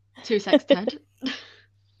 2 seconds, Ted.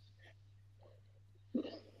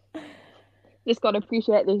 Just got to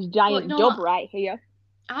appreciate this giant no, dub right here.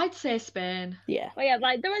 I'd say Spain. Yeah. Oh yeah,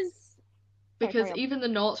 there was. Because carry on. even the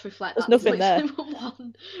notes reflect There's that. nothing There's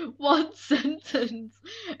literally one sentence.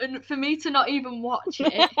 And for me to not even watch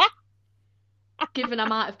it, given I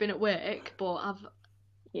might have been at work, but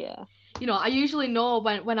Yeah. I usually know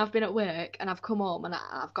when I've been at work and I've come home and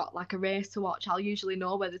I've got a race to watch, I'll usually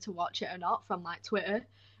know whether to watch it or not from Twitter,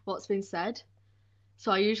 what's been said.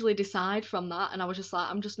 So I usually decide from that, and I was just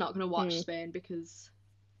I'm just not going to watch Spain because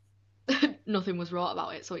nothing was wrote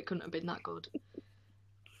about it, so it couldn't have been that good.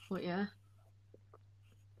 But yeah.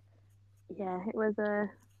 Yeah, it was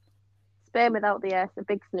Spain without the S, a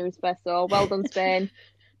big snooze fest. So well done, Spain.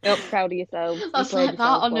 Hope proud of yourselves. That's Enjoyed like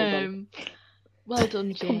that yourselves. on well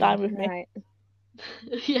done, Jane. Come down with me. Right.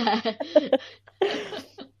 Yeah.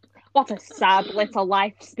 What a sad little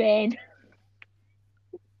life, Spain.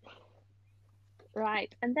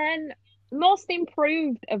 Right, and then most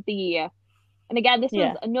improved of the year. And again, this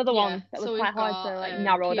was another one that was so quite we've hard got, to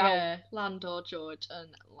narrow down. Pierre, Lando, George, and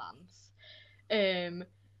Lance.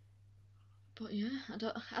 But yeah,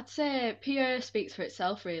 I'd say Pierre speaks for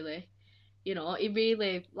itself, really. He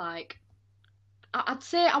really I'd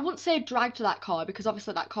say I wouldn't say dragged that car because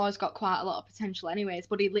obviously that car's got quite a lot of potential, anyways.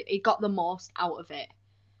 But he got the most out of it,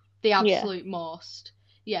 the absolute most.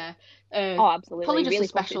 Yeah. Oh, absolutely. Probably just really a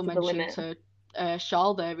special pushed it to the mention limit. to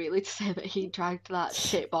Charles there, really, to say that he dragged that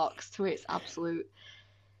shit box to its absolute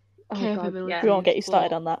capability. God, yeah. We won't get you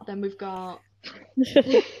started on that. Then we've got.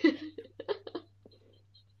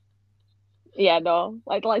 Yeah, no.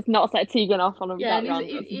 Let's not set Tegan off on Yeah, that and rant.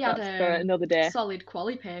 he That's had for another day. solid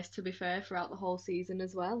quali pace, to be fair, throughout the whole season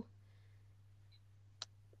as well.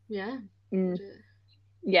 Yeah.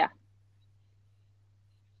 Yeah.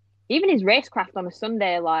 Even his racecraft on a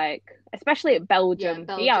Sunday, especially at Belgium,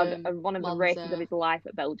 he had one of the races of his life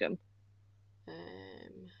at Belgium.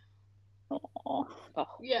 Oh.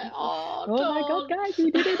 Yeah. Oh, Oh my God, don't. guys,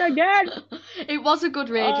 you did it again. It was a good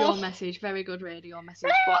radio Oh. message, very good radio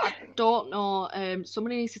message, but I don't know.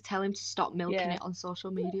 Somebody needs to tell him to stop milking Yeah. it on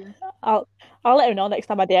social media. I'll let him know next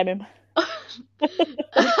time I DM him.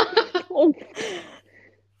 Oh,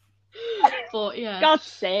 But yeah. God's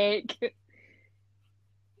sake.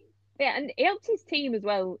 Yeah, and he helped his team as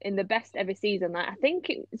well in the best ever season. Like, I think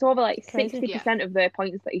it's over like Crazy. 60% of the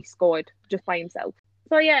points that he scored just by himself.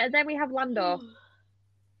 So yeah, then we have Lando.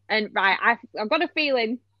 And right, I've got a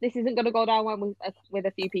feeling this isn't going to go down well with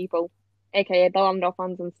a few people, aka the Lando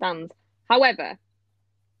fans and stands. However,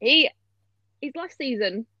 his last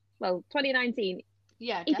season, well, 2019,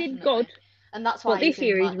 Yeah, he definitely. did good. And that's But why this he's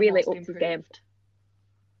year in, he's like, the really most upped his game. improved.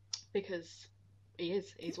 Because he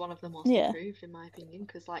is. He's one of the most Yeah. improved, in my opinion.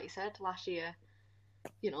 Because, like you said, last year,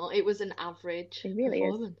 it was an average It really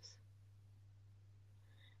is. performance.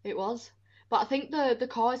 It was. But I think the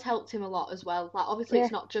cars helped him a lot as well. Like, obviously, Yeah.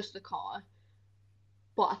 it's not just the car.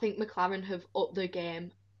 But I think McLaren have upped their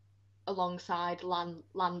game alongside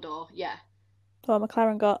Lando. Yeah. So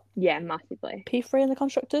McLaren got Yeah, massively. P3 in the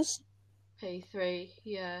constructors. P3.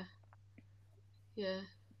 Yeah. Yeah.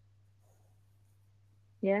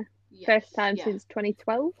 Yeah. Yes, First time yeah. since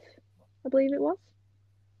 2012, I believe it was.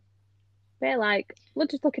 They're like, we're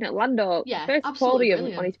just looking at Lando. Yeah, First absolutely podium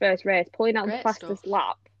brilliant. on his first race, pulling out the Great fastest stuff.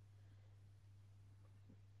 lap.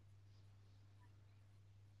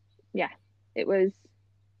 Yeah, it was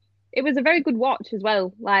a very good watch as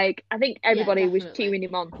well. Like, I think everybody was definitely. cheering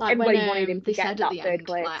him on. Like, Everybody when wanted him to they get said that at the third end,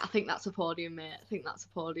 place. like, I think that's a podium, mate. I think that's a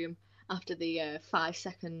podium after the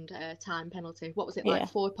 5-second time penalty. What was it, like Yeah,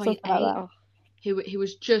 4.8? something like that. He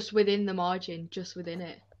was just within the margin, just within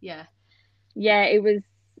it. Yeah. Yeah, it was.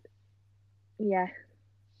 Yeah,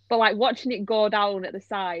 but like watching it go down at the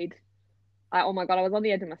side, like, oh my God, I was on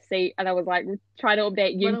the edge of my seat and I was like trying to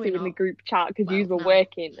update you When are we two in the not? group chat because Well, you were no.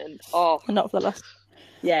 working and And not for the last.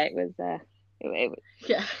 yeah, it was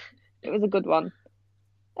Yeah. it was a good one.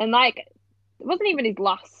 And like, it wasn't even his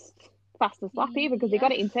last fastest lap either because he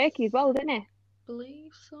got it in Turkey as well, didn't he?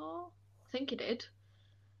 Believe so. I think he did.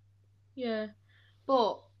 Yeah.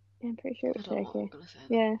 But Yeah, I'm pretty sure it I was don't know what I'm Turkey. gonna say.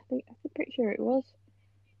 Yeah, I'm pretty sure it was.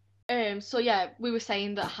 So yeah, we were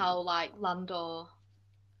saying that how, like, Lando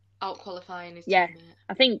out qualifying his Yeah. teammate.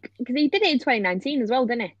 I think because he did it in 2019 as well,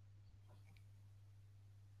 didn't he?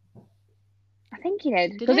 I think he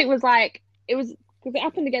did because he? it was because it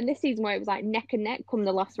happened again this season where it was like neck and neck come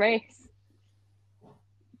the last race.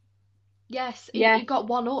 Yes, Yeah. he got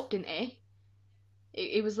one up, didn't he?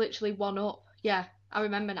 It was literally one up. Yeah, I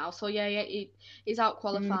remember now. So yeah, he's out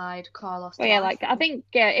qualified Carlos. Well, yeah, twice like I then. think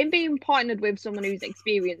him being partnered with someone who's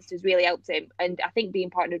experienced has really helped him, and I think being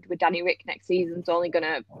partnered with Danny Rick next season's only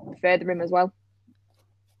gonna further him as well.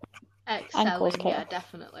 Excelling, yeah, chaos.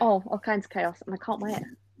 definitely. Oh, all kinds of chaos, and I can't wait.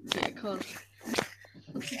 Yeah, of course.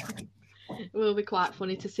 It will be quite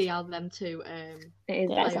funny to see how them two. It is.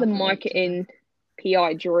 Yeah, That's play the off of each marketing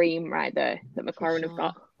PR dream right there that McLaren have sure.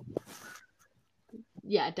 got.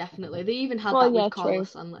 Yeah, definitely. They even had Well, that yeah, with true.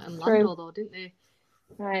 Carlos and Lando, True. though, didn't they?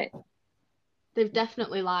 Right. They've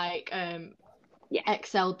definitely Yeah.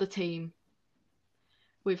 excelled the team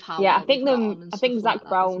with how Yeah, well I think they've got on and I think stuff like Zach that.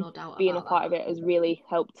 Brown There's no doubt being a about part that. of it has really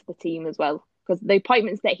helped the team as well because the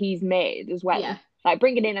appointments that he's made as well, Yeah. like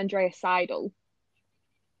bringing in Andreas Seidel,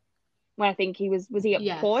 when I think he was he at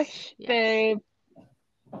Yes, Porsche yes.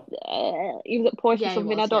 he was at Porsche Yeah, or he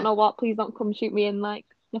something. was, I don't yeah. know what. Please don't come shoot me in like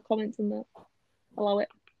the comments and that. Allow it.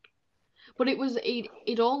 But it was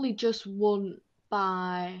he'd only just won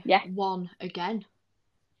by Yeah. one again.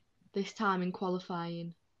 This time in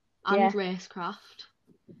qualifying and Yeah. racecraft.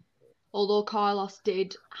 Although Carlos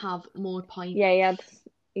did have more points. Yeah,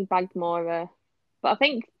 he bagged more. But I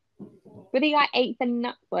think were he like 8th and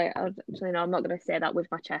that? Wait, actually no, I'm not going to say that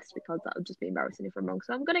with my chest because that would just be embarrassing if I'm wrong.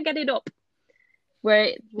 So I'm going to get it up. Where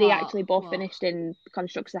they What? actually both What? finished in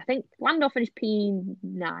constructors. I think Lando finished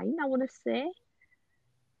P9, I want to say.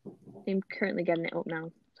 I'm currently getting it up now.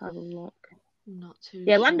 Let's have a look. I'm not too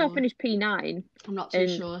Yeah, sure. Lando finished P9. I'm not too and-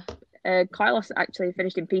 sure. Carlos actually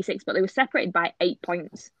finished in P6, but they were separated by 8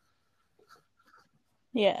 points.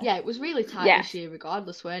 Yeah. Yeah, it was really tight Yeah. this year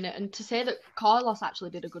regardless, weren't it? And to say that Carlos actually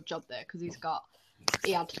did a good job there because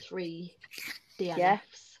he had 3 DNFs. Yeah.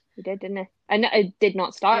 He did, didn't he? And it did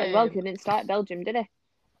not start as well because Um, he didn't start at Belgium, did he?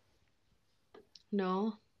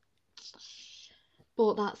 No.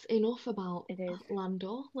 But that's enough about It is.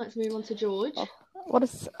 Lando. Let's move on to George. Oh. What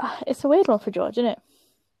is? It's a weird one for George, isn't it?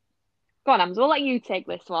 Go on, Ams, we'll let you take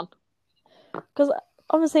this one. Because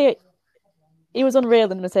obviously he was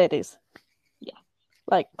unreal in Mercedes. Yeah.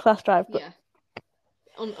 Like class drive, but Yeah.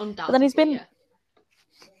 Undoubtedly, then he's been- yeah.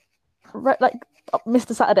 like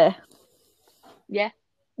Mr. Saturday Yeah.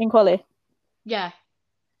 in quali. Yeah.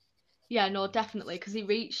 Yeah, no, definitely, because he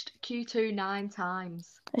reached Q2 9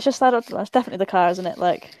 times. It's just that it's definitely the car, isn't it?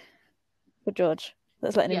 Like for George,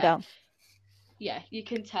 that's letting him Yeah. down. Yeah, you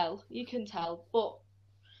can tell. But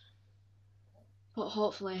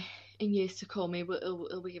hopefully in years to come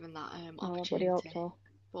he'll be given that Oh, I bloody hope opportunity. so.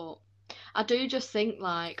 But I do just think,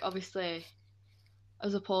 like, obviously,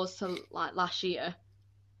 as opposed to like last year,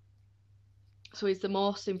 so he's the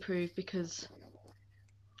most improved because,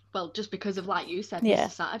 well, just because of, like you said, Yeah.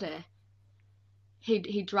 Mr. Saturday.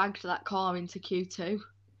 He dragged that car into Q2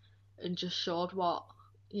 and just showed what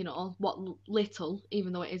little,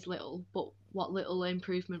 even though it is little, but what little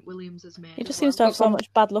improvement Williams has made. He just as well. seems to have so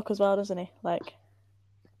much bad luck as well, doesn't he? Like,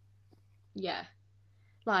 yeah,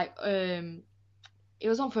 like he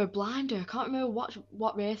was on for a blinder. I can't remember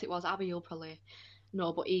what race it was. Abby, you'll probably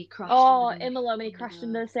know, but he crashed. Oh, Imola when he crashed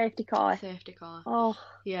under the safety car. Safety car. Oh,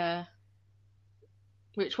 yeah,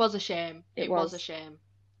 which was a shame. It was was. a shame.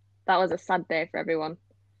 That was a sad day for everyone.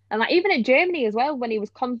 And like even at Germany as well, when he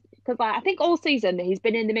was because like I think all season he's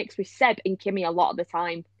been in the mix with Seb and Kimi a lot of the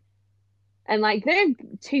time. And like they're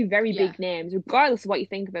two very big names, regardless of what you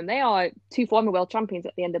think of them. They are two former world champions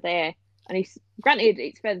at the end of the day. And he's granted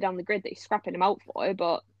it's further down the grid that he's scrapping him out for it,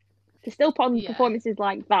 but to still put on performances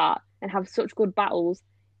like that and have such good battles.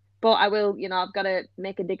 But I will, I've got to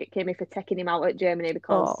make a dig at Kimi for taking him out at Germany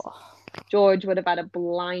because George would have had a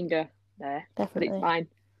blinder there. Definitely. But it's fine.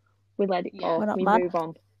 We let it go. We mad. move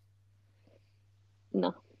on.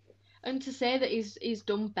 No. And to say that he's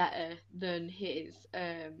done better than his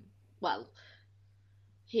well,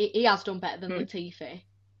 he has done better than Latifi,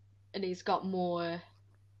 and he's got more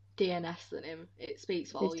DNS than him. It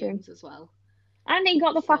speaks volumes as well. And he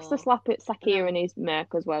got the fastest lap at Sakir in his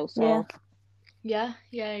Merc as well. So yeah,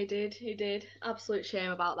 he did. Absolute shame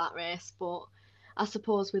about that race, but I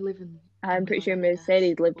suppose we live in. I'm pretty sure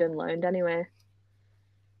Mercedes lived and learned anyway.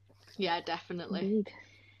 Yeah, definitely. Indeed.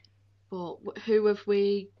 But who have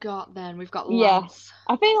we got then? We've got Lance.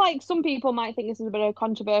 I feel like some people might think this is a bit of a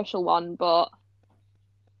controversial one, but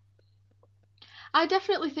I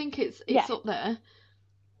definitely think it's up there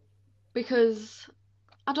because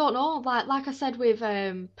I don't know. Like I said with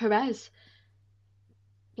Perez,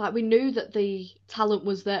 like we knew that the talent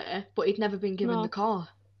was there, but he'd never been given the car.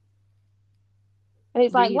 And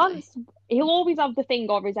it's like Lance, he'll always have the thing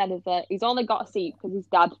over his head of that he's only got a seat because his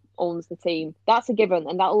dad owns the team. That's a given,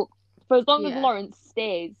 and that'll for as long as Lawrence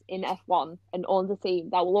stays in F1 and owns the team,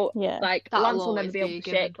 that will Lance will never be able to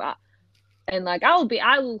shake that. And like I'll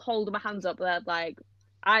hold my hands up there. Like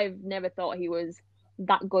I've never thought he was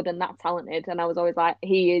that good and that talented, and I was always like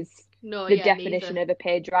he is the definition of a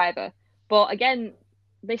paid driver. But again,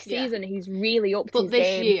 this season he's really upped his game. But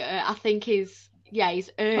this year, I think he's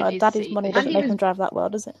earned his daddy's seat. money doesn't make him drive that well,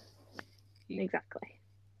 does it? Exactly.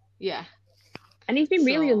 Yeah. And he's been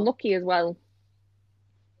really unlucky as well.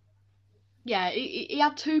 Yeah, he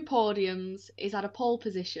had 2 podiums. He's had a pole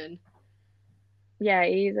position. Yeah,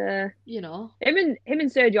 he's him and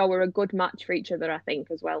Sergio were a good match for each other, I think,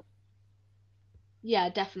 as well. Yeah,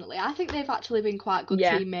 definitely. I think they've actually been quite good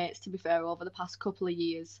teammates, to be fair, over the past couple of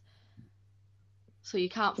years. So you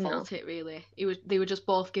can't fault it, really. They were just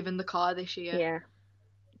both given the car this year. Yeah.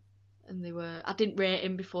 And I didn't rate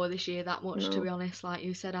him before this year that much, to be honest, like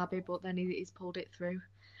you said, Abby, but then he's pulled it through.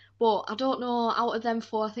 But I don't know, out of them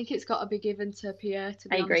 4, I think it's got to be given to Pierre, to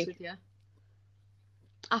be honest with you.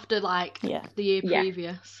 After, the year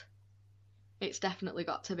previous, it's definitely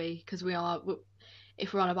got to be, because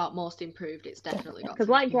if we're on about most improved, it's definitely got to be. Because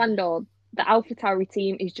like Lando, the AlphaTauri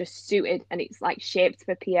team is just suited, and it's, shaped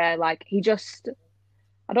for Pierre. He just...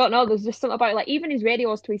 I don't know, there's just something about it. Even his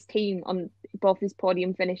radios to his team on both his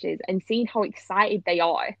podium finishes and seeing how excited they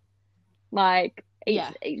are.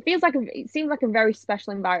 It seems like a very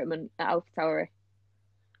special environment at AlphaTauri.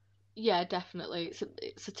 Yeah, definitely.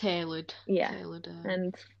 It's a tailored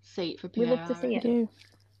and seat for Pierre. We love to see it.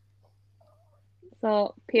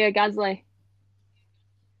 So, Pierre Gasly.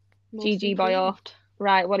 GG Boyo.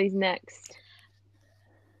 Right, what is next?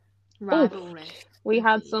 Rivalry. We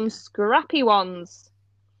had some scrappy ones.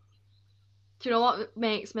 Do you know what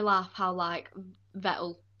makes me laugh? How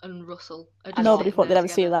Vettel and Russell are just nobody thought they'd ever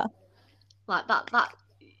see that.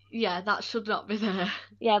 That should not be there.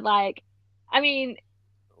 Yeah, I mean,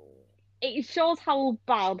 it shows how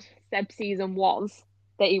bad Seb's season was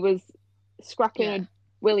that he was scrapping with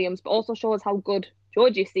Williams, but also shows how good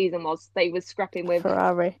George's season was that he was scrapping with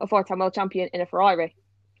Ferrari, a 4-time world champion in a Ferrari.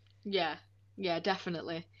 Yeah,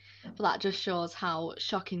 definitely. But that just shows how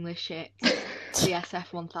shockingly shit the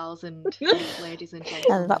SF1000, ladies and And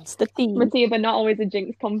gentlemen. that's the theme. Mattia, but not always a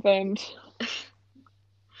jinx confirmed.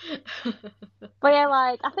 But yeah,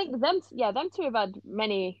 like I think them two have had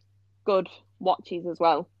many good watches as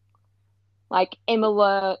well. Like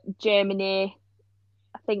Imola, Germany.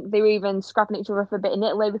 I think they were even scrapping each other for a bit in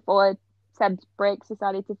Italy before Seb's brakes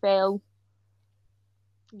decided to fail.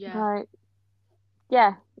 Yeah, Like,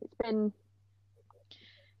 yeah,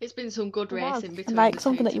 it's been some good It has. racing And between like the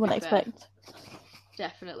something two, that you to be wouldn't fair. expect.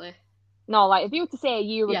 Definitely. no, like if you were to say a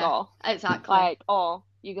year Yeah, ago, exactly. like, oh,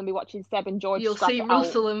 you're gonna be watching Seb and George You'll scrap see it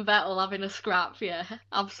Russell and Vettel having a scrap. Yeah,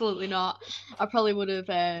 absolutely not. I probably would have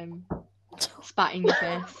spat in your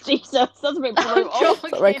face. out. Jesus, that's a bit I'm brutal. joking.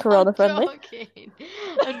 It's not very corona I'm friendly. joking.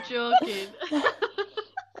 I'm joking.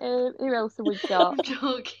 Who else have we got? I'm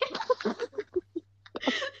joking.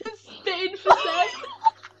 Spitting for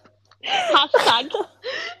Seb. Hashtag.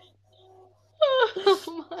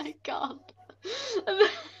 Oh my god.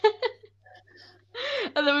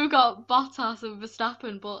 And then we've got Bottas and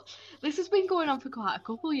Verstappen, but this has been going on for quite a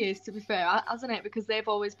couple of years, to be fair, hasn't it? Because they've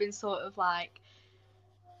always been sort of like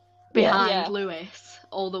behind Yeah. Lewis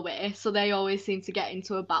all the way, so they always seem to get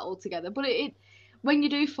into a battle together. But it when you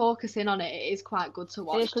do focus in on it, it is quite good to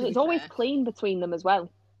watch. Because to it's be always fair. clean between them as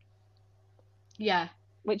well, Yeah,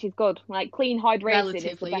 which is good. Like clean, hard racing is the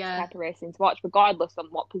Relatively, best yeah. type of racing to watch, regardless on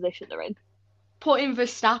what position they're in. putting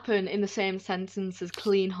Verstappen in the same sentence as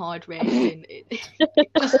clean hard racing, it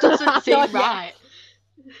just doesn't seem God, yeah. right.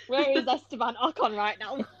 Where is Esteban Ocon right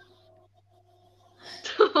now?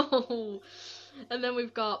 And then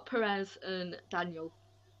we've got Perez and Daniel.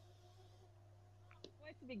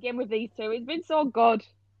 Where to begin with these two? It's been so good.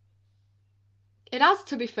 It has,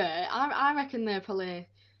 to be fair. I reckon they're probably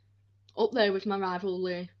up there with my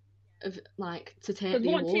rivalry of like to take Because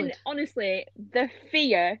the watching, award. honestly, the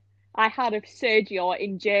fear I had of Sergio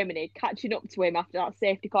in Germany catching up to him after that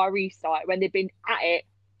safety car restart when they'd been at it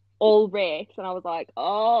all race, and I was like,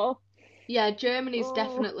 oh, Yeah, Germany's Oh.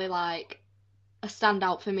 definitely like a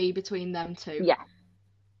standout for me between them two. yeah.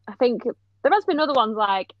 I think there has been other ones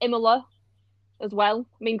like Imola as well.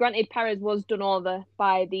 I mean, granted, Perez was done over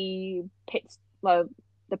by the pits. Well,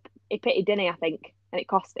 he pitted, didn't he? I think, and it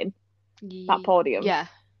cost him that podium. Yeah.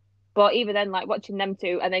 But even then, like watching them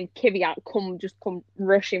two, and then Kvyat come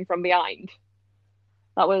rushing from behind.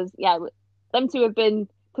 That was them two have been,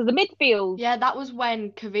 because the midfield Yeah, that was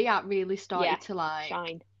when Kvyat really started Yeah, to like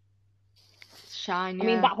shine. shine. Yeah. I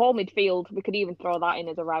mean, that whole midfield, we could even throw that in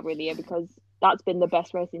as a rivalry of the year because that's been the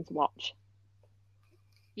best racing to watch.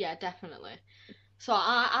 Yeah, definitely. So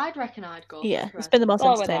I'd reckon I'd go. Yeah, for it's Perez been the most So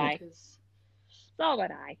would entertaining. I. because- So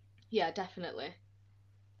would I. Yeah, definitely.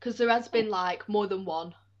 Because there has been like more than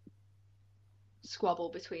one squabble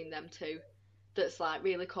between them two that's like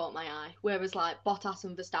really caught my eye. Whereas like Bottas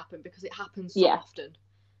and Verstappen, because it happens so Yeah. often,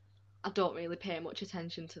 I don't really pay much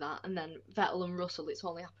attention to that. And then Vettel and Russell, it's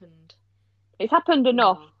only happened, It's happened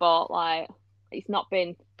enough, No. but like it's not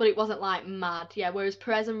been. but it wasn't like mad. Yeah. Whereas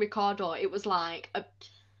Perez and Ricciardo, it was like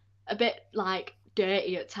a bit like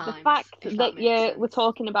dirty at times. The fact if that makes we're sense.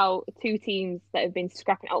 talking about two teams that have been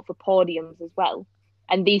scrapping out for podiums as well,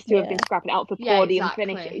 and these two have been Yeah. scrapping out for Yeah, podium exactly.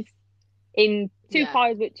 finishes in two Yeah.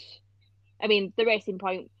 cars, which, I mean, the Racing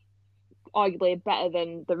Point arguably better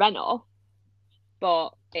than the Renault,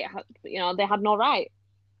 but it had, they had no right,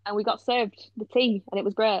 and we got served the tea, and it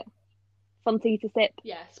was great, fun tea to sip.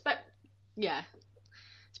 Yeah, yeah.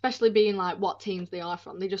 Especially being like what teams they are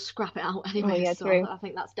from, they just scrap it out anyway. Oh, yeah, so true. I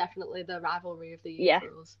think that's definitely the rivalry of the year Yeah.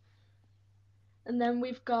 for us. And then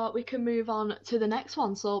we can move on to the next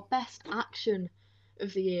one. So best action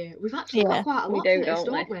of the year. We've actually Yeah, got quite a we lot do, for this,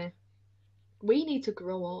 don't don't we? We need to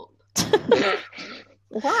grow up.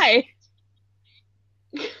 Why?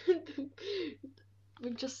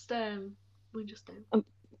 we just Fair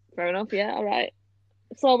enough, yeah, all right.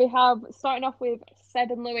 So we have, starting off with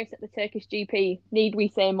Seb and Lewis at the Turkish GP. Need we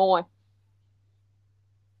say more?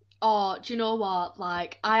 Oh, do you know what?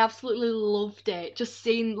 Like, I absolutely loved it. Just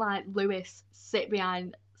seeing like Lewis sit behind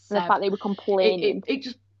And the Seb. fact they were complaining. It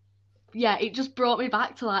just brought me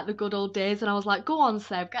back to like the good old days, and I was like, go on,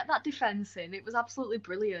 Seb, get that defence in. It was absolutely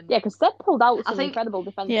brilliant. Yeah, because Seb pulled out I some think- incredible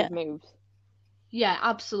defensive Yeah. moves. Yeah,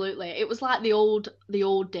 absolutely. It was like the old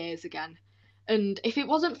days again. And if it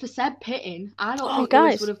wasn't for Seb pitting, I don't Oh, think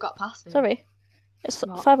guys. Lewis would have got past him. Sorry. It's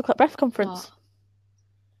What? 5 o'clock press conference.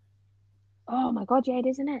 What? Oh my god, yeah, it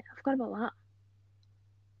is, isn't it? I forgot about that.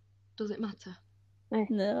 Does it matter?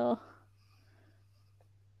 No.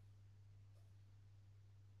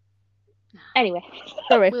 Anyway,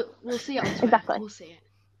 Sorry. We'll see it on Twitter. Exactly. We'll see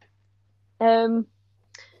it.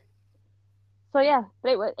 so yeah,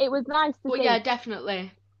 but it was nice to But see. yeah,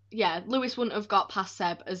 definitely. yeah, Lewis wouldn't have got past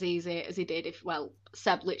Seb as easy as he did if, well,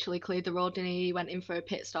 Seb literally cleared the road and he went in for a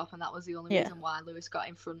pit stop, and that was the only Yeah. reason why Lewis got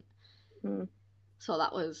in front. Mm. So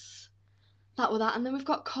that was that. And then we've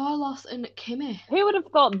got Carlos and Kimi. Who would have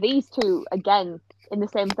thought these two again in the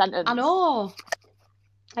same sentence? I know.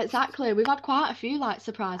 Exactly. We've had quite a few like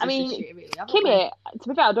surprises I mean, this year, really, haven't Kimi, to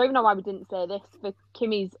be fair, I don't even know why we didn't say this for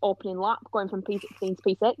Kimi's opening lap going from P16 to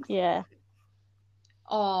P6. Yeah.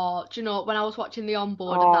 Oh, do you know, when I was watching the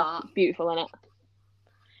onboard Oh, of that, beautiful, innit?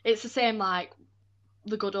 it's the same like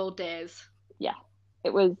the good old days.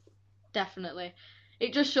 It was. Definitely.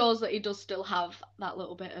 It just shows that he does still have that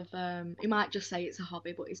little bit of he might just say it's a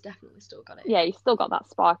hobby, but he's definitely still got it. Yeah, he's still got that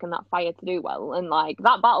spark and that fire to do well. And like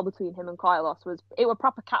that battle between him and Carlos was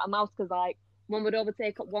proper cat and mouse, because like one would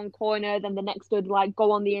overtake up one corner, then the next would like go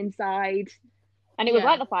on the inside, and it was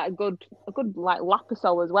Yeah. like a good like lap or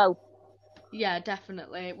so as well. Yeah,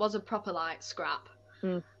 definitely. It was a proper like scrap.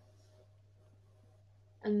 Mm.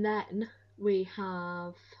 And then we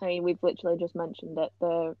have I mean, we've literally just mentioned it,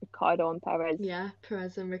 the Ricardo and Perez.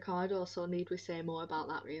 Perez and Ricardo, so need we say more about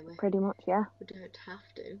that really? Pretty much, yeah. We don't have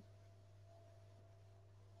to.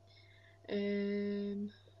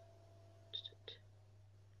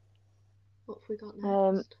 What have we got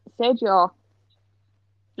next? Sergio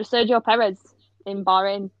Perez in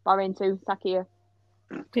Bahrain 2, Sakia.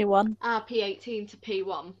 P1. P18 to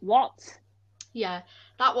P1. What? Yeah,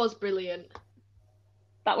 that was brilliant.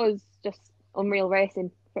 That was just unreal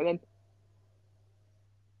racing from him.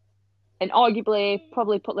 And arguably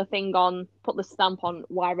probably put the stamp on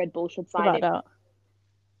why Red Bull should sign Without him. doubt.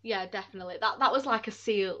 Yeah, definitely. That was like a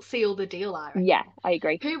seal the deal, I reckon. Yeah, I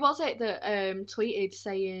agree. Who was it that tweeted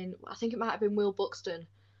saying, I think it might have been Will Buxton,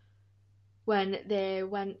 when they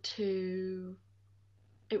went to,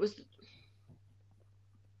 it was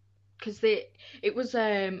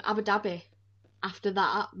Abu Dhabi after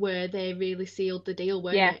that where they really sealed the deal,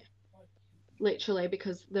 weren't Yeah. it? Literally,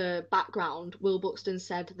 because the background, Will Buxton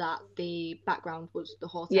said that the background was the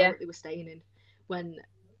hotel Yeah. that they were staying in when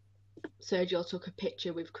Sergio took a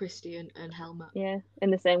picture with Christian and Helmut. Yeah, in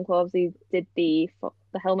the same clothes he did the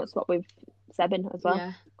helmet swap with Sebin as well.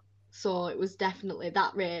 Yeah. So it was definitely,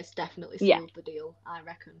 that race definitely Yeah. sealed the deal, I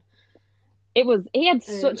reckon. He had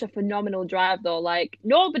such a phenomenal drive though. Like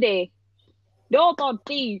nobody has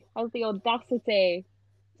the audacity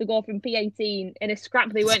to go from P18 in a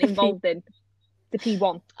scrap they weren't involved in to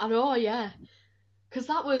P1. I know, yeah. Because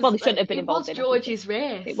that was, Well, they shouldn't have been it involved was in it. George's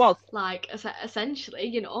race. It was. Like, essentially,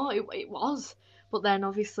 you know, it was. But then,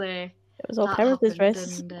 obviously, It was all that Perez's happened,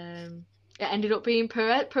 race. and it ended up being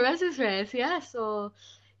Perez's race, yeah. So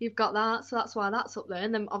you've got that, so that's why that's up there.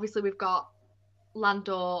 And then, obviously, we've got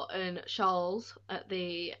Lando and Charles at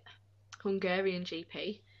the Hungarian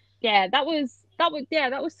GP. Yeah, that was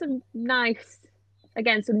some nice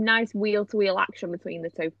wheel-to-wheel action between the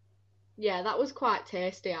two. Yeah, that was quite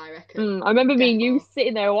tasty, I reckon. I remember me and you Defo.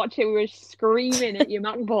 sitting there watching, we were screaming at your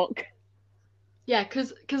MacBook. Yeah,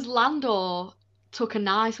 because Lando took a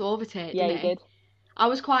nice overtake, Yeah, didn't he did. I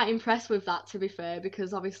was quite impressed with that, to be fair,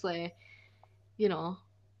 because obviously, you know,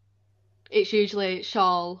 it's usually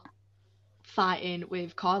Charles fighting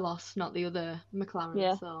with Carlos, not the other McLaren.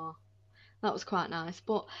 Yeah. So that was quite nice.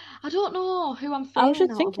 But I don't know who I'm I was feeling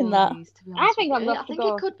just out thinking of all that. these, to be I honest think with I'd you. love I to think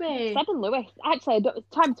go it could be. Seb and Lewis. Actually, it's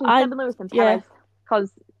time between I- Seb and Lewis and yeah. Perez,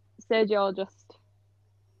 because Sergio just.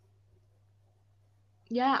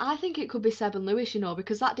 Yeah, I think it could be Seb and Lewis, you know,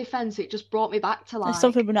 because that defence, it just brought me back to like It's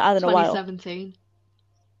something we've not had in a while. 2017.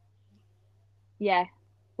 Yeah,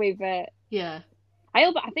 we've. Yeah.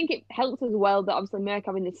 I think it helps as well that obviously Merck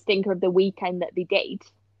having the stinker of the weekend that they did,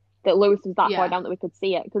 that Lewis was that far Yeah. down that we could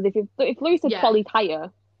see it. Because if Lewis had Yeah. qualied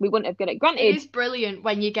higher, we wouldn't have got it. It Granted, is brilliant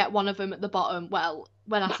when you get one of them at the bottom. Well,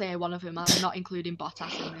 when I say one of them, I'm not including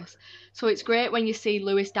Bottas in this. So it's great when you see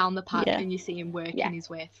Lewis down the pack Yeah. and you see him working Yeah. his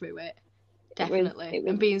way through it. It was- Definitely. it was-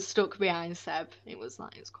 And being stuck behind Seb, it was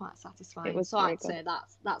quite satisfying. It was so very I'd good. say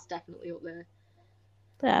that's definitely up there.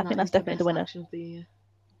 Yeah, I And think that that's is the definitely the best winner. action of the year.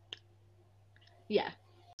 Yeah.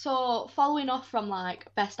 So following off from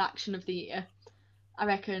like best action of the year, I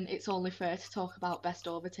reckon it's only fair to talk about best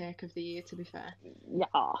overtake of the year, to be fair.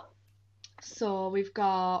 yeah. So we've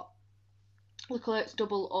got Leclerc's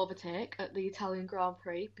double overtake at the Italian Grand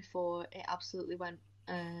Prix before it absolutely went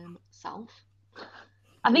south.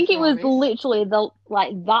 I think it was Ferraris. literally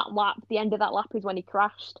that lap. The end of that lap is when he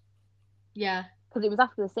crashed, Yeah. because it was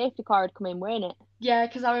after the safety car had come in, weren't it? Yeah,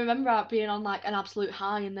 because I remember being on like an absolute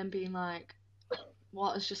high and then being like,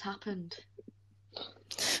 what has just happened?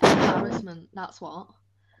 Embarrassment, that's what.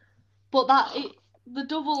 But the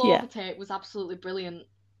double Yeah. overtake was absolutely brilliant.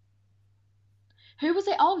 Who was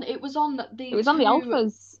it on? It was on the It was on the two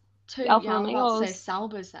Alphas. two. Alfa Yeah, I was about to say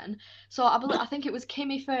Romeos. Saubers then. So I think it was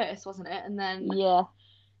Kimi first, wasn't it? And then Yeah.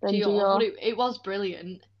 Then Gio. Gio. But it was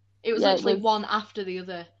brilliant. It was Yeah, it literally was. one after the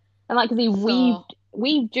other. And like, because he So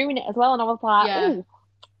weaved during it as well, and I was like, yeah,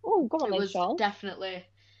 oh, come on it then, was Charles.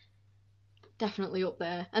 definitely up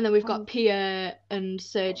there. And then we've got Pierre and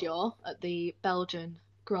Sergio at the Belgian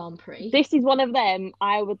Grand Prix. This is one of them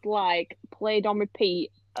I would like played on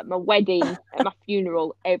repeat at my wedding, at my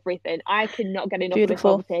funeral, everything. I cannot get enough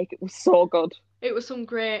Beautiful. of this overtake. It was so good. It was some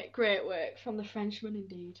great work from the Frenchman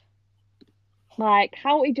indeed. Like,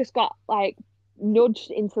 how he just got, like, nudged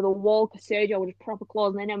into the wall because Sergio was proper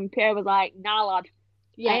close, and then Pierre was like, nah, lad.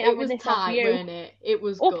 Yeah, ain't it having was this off tight, you. weren't it? It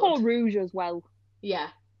was Up good. on Rouge as well. Yeah,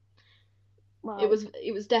 Like, it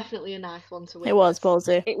was definitely a nice one to witness. It was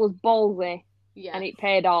ballsy. it was ballsy, Yeah. and it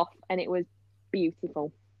paid off, and it was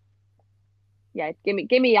beautiful. Yeah, give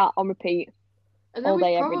me that on repeat. And then all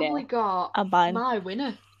day, we've every probably day. got And mine. my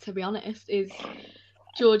winner, to be honest, is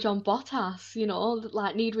George on Bottas. You know,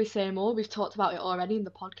 like, need we say more? We've talked about it already in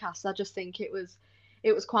the podcast. I just think it was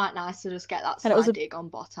quite nice to just get that And it was slight a dig on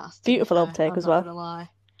Bottas. to be beautiful fair, overtake I'm as not well. gonna lie.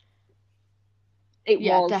 It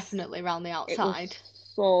Yeah, was definitely round the It outside. was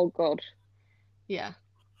so good. Yeah.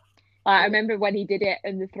 Like, I remember when he did it,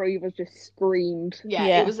 and the three of us just screamed. Yeah,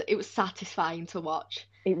 Yeah. it was satisfying to watch.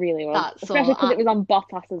 It really was, That's so- especially because it was on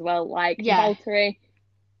Bottas as well. Like, Yeah. Valtteri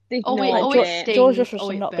did Oh, no it- Like, oh, Jo- it update. stings. George Russell Oh,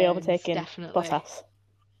 should it not be burns, overtaking definitely. Bottas.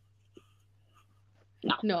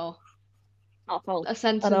 No, Not at all. a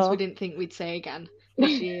sentence know. we didn't think we'd say again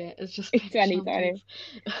this year has just been 2020. shambles.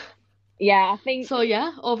 Yeah, I think So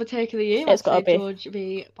yeah, overtake of the year. It's I'd gotta say be. George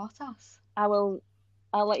v Bottas. I'll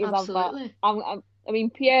let you have that. Absolutely. I mean,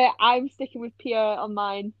 Pierre, I'm sticking with Pierre on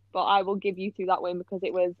mine, but I will give you two that win because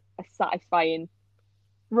it was a satisfying,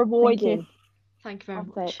 rewarding. Thank you very I'll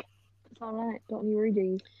much. take. It's all right. Don't you worry.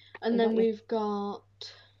 And What then about you? we've got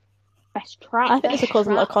Best track. I think this will cause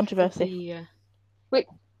a lot of track of the controversy. year.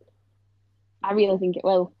 I really think it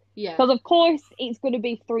will. Yeah. Because of course it's going to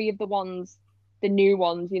be three of the new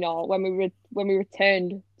ones. You know, when we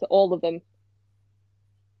returned to all of them.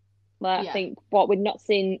 Like, Yeah. I think we've not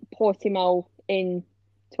seen Portimao in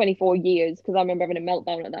 24 years because I remember having a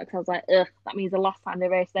meltdown at that because I was like, ugh, that means the last time they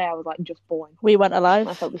raced there I was like just born. We went alive.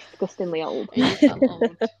 I felt disgustingly old. You sound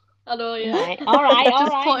old. I know, yeah. Right, all right.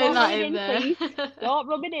 Just Don't putting rub that it in there. please. Don't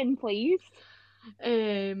rub it in, please.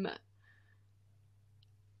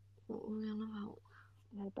 What were we on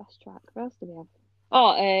about? Best track. What else do we have?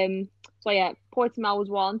 Oh, so yeah, Portimao was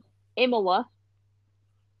one. Imola.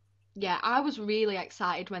 Yeah, I was really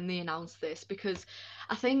excited when they announced this because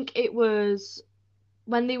I think it was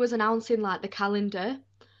when they was announcing like the calendar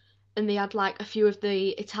and they had like a few of the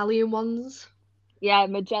Italian ones. Yeah,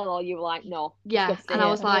 Magello, you were like, no. Yeah, disgusting. and I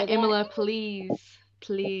was like, And I was Imola,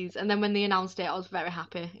 please. And then when they announced it, I was very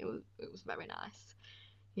happy. It was very nice,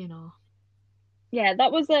 you know. Yeah,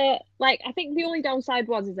 that was I think the only downside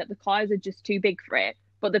is that the cars are just too big for it.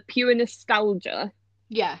 But the pure nostalgia,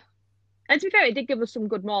 Yeah, and to be fair, it did give us some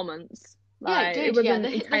good moments. yeah, Like, it did. wasn't Yeah,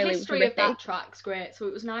 the entirely history of that horrific. track's great, so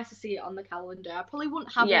it was nice to see it on the calendar. I probably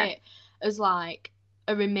wouldn't have Yeah. it as like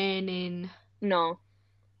a remaining, No.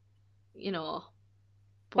 you know.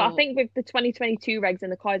 But I think with the 2022 regs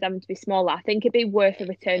and the cars having to be smaller, I think it'd be worth a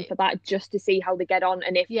return for that just to see how they get on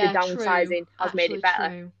and if yeah, the downsizing true. has made it better.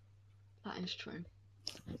 True. That is true.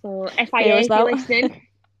 So Hear FIA, us if you're out. listening,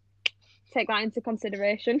 take that into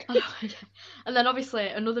consideration. And then obviously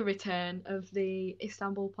another return of the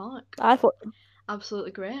Istanbul Park. I thought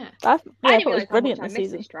Absolutely great. I I thought didn't it was realise how much brilliant I this missed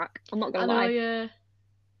season. this track. I'm not I gonna know, lie. yeah.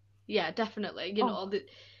 Yeah, definitely. You know,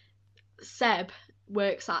 Seb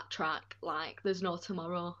works that track like there's no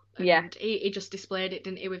tomorrow. And Yeah. he just displayed it,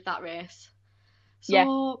 didn't he, with that race? So, Yeah.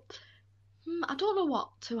 I don't know what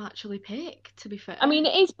to actually pick, to be fair. I mean,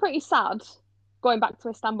 it is pretty sad going back to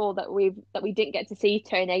Istanbul that we didn't get to see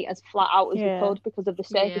Turn 8 as flat out as Yeah. we could because of the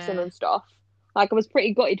surfacing Yeah. and stuff. Like, I was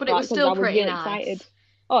pretty gutted But for it that was because still I was pretty really nice. excited.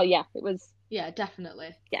 Oh yeah, it was. Yeah, definitely.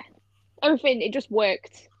 Everything, it just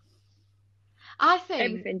worked. I think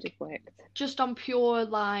Everything just worked. just on pure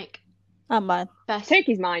like And mine. best,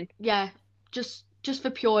 Turkey's mine. yeah, just for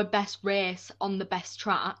pure best race on the best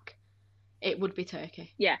track, it would be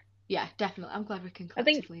Turkey. Yeah. Yeah, definitely. I'm glad we can I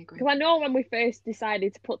think collectively agree. because I know when we first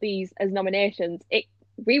decided to put these as nominations,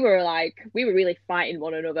 we were really fighting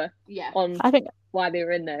one another Yeah. on I think why they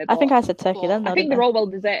were in there. I think but I said Turkey but then. I Though, think didn't they're all well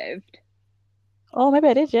deserved. Oh, maybe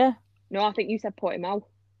I did. Yeah. No, I think you said Portimao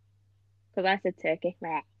because I said Turkey.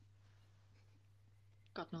 Right.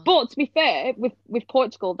 God knows. But to be fair, with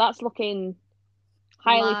Portugal, that's looking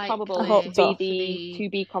highly probable I hope to so. be to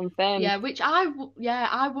be confirmed. yeah, which I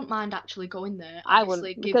wouldn't mind actually going there. I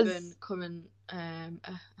Obviously, wouldn't, because- given current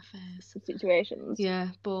affairs. situations. Yeah,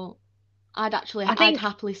 but I'd think-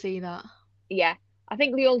 happily see that. Yeah. I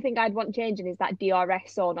think the only thing I'd want changing is that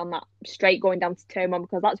DRS zone on that straight going down to turn one,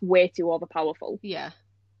 because that's way too overpowerful. Yeah,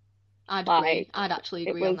 I'd Like, agree. I'd actually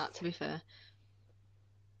agree on was- that, to be fair.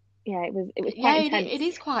 Yeah, it was quite Yeah, intense. it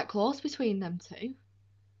is quite close between them two.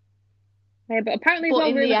 Yeah, but apparently as But well,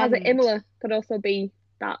 in the rumour has it end- Imola could also be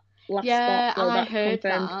that last Yeah, spot. So I that's heard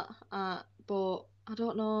confirmed. that, but I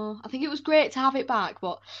don't know. I think it was great to have it back,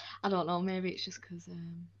 but I don't know. Maybe it's just because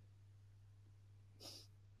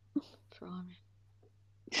Ferrari.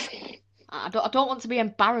 I don't want to be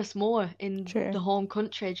embarrassed more in True. the home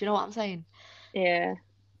country. Do you know what I'm saying? Yeah.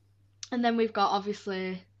 And then we've got,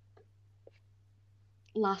 obviously,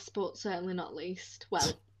 last but certainly not least.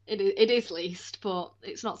 Well, it is least, but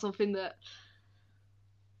it's not something that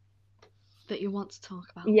you want to talk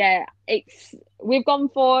about. Yeah, we've gone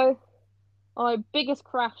for our biggest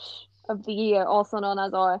crash of the year, also known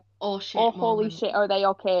as our Oh shit! "oh holy moment. shit, are they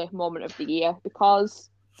okay" moment of the year, because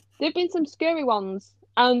there've been some scary ones,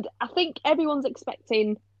 and I think everyone's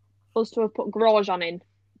expecting us to have put Grosjean in,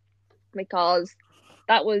 because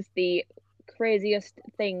that was the craziest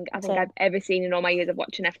thing I think Same. I've ever seen in all my years of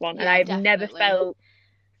watching F1, and Yeah, I've never definitely. felt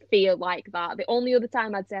feel like that. The only other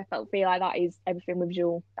time I'd say I feel like that is everything with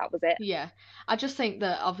Jules. That was it. Yeah, I just think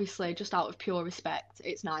that obviously, just out of pure respect,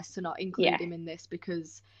 it's nice to not include Yeah. him in this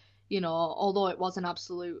because, you know, although it was an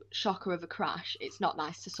absolute shocker of a crash, it's not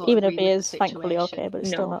nice to sort Even of if he relive is the thankfully situation. okay, but it's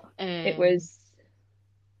still No. not. It was.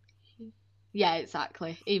 Yeah,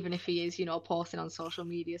 exactly. Even if he is, you know, posting on social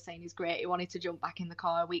media saying he's great, he wanted to jump back in the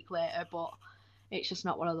car a week later, but it's just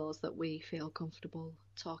not one of those that we feel comfortable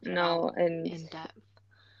talking No, about and in depth.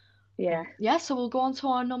 yeah. But, yeah, so we'll go on to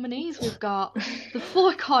our nominees. We've got the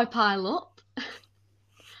four-car pile-up,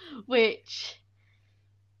 which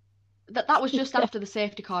that was just after the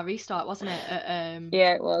safety car restart, wasn't it? At,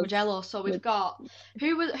 Yeah, it was. Mugello. So we've With- got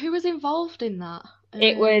who was involved in that?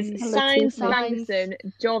 It was Sainz, Latifi. Magnussen,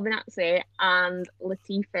 Giovinazzi, and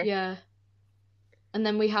Latifi. Yeah. And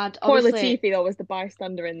then we had Poor obviously Latifi though was the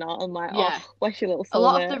bystander in that. I'm like, Yeah. oh, bless your little a soul.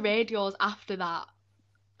 lot of mate. the radios after that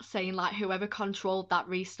saying like whoever controlled that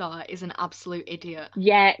restart is an absolute idiot.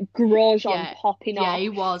 Yeah, Grosjean Yeah, popping Yeah, off. he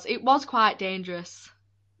was. It was quite dangerous,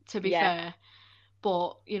 to be Yeah. fair.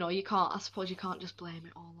 But you know, I suppose you can't just blame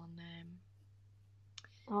it all on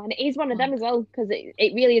Oh, and it is one of them as well, because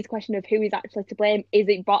it really is a question of who is actually to blame. Is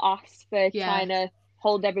it Bottas for Yeah. trying to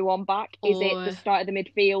hold everyone back? Is it Or- the start of the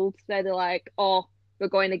midfield? So they're like, oh, we're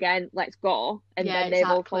going again, let's go. And Yeah, then they've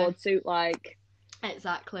all exactly. followed suit. Like,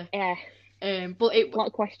 Exactly. yeah, But a lot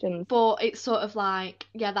of questions. it's sort of like,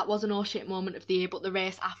 yeah, that was an oh shit moment of the year, but the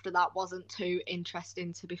race after that wasn't too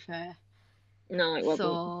interesting, to be fair. No, it wasn't.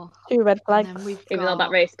 So 2 red and flags. then we've Even though got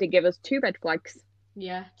that race did give us 2 red flags.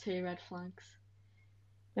 2 red flags.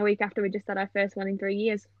 A week after we just had our first one in 3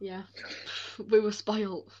 years. Yeah, we were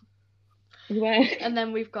spoilt. We were. And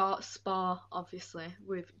then we've got Spa, obviously,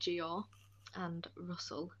 with Gio and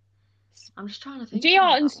Russell. I'm just trying to think. Gio about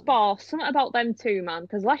and that one. Spa, something about them too, man.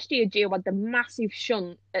 Because last year Gio had the massive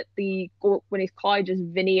shunt at the when his car just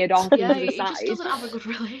veneered off Yeah, into the he just side. doesn't have a good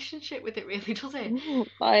relationship with it, really, does he?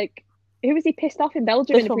 Like, who was he pissed off in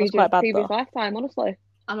Belgium This in the one was quite bad, previous though. lifetime? Honestly,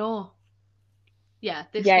 I know. Yeah,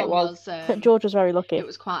 this Yeah, it one was. George was very lucky. it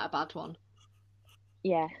was quite a bad one.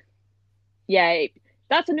 yeah.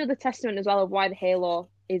 That's another testament as well of why the Halo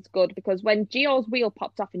is good, because when Gio's wheel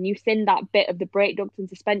popped off and you seen that bit of the brake duct and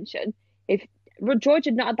suspension, if George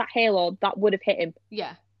had not had that Halo, that would have hit him.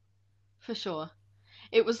 Yeah, for sure.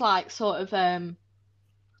 It was like sort of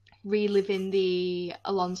reliving the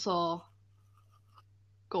Alonso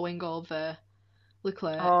going over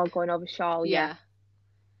Leclerc. Oh, going over Charles, yeah.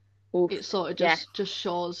 Oof. It sort of Yeah. just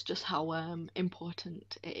shows just how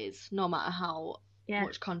important it is, no matter how Yeah.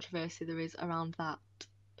 much controversy there is around that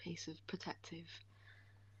piece of protective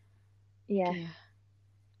Yeah. gear.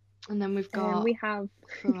 And then we've got We have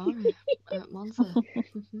Ferrari at Monza.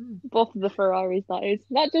 Mhm. both of the Ferraris, that is.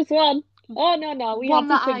 Not just one. Oh, no. We One have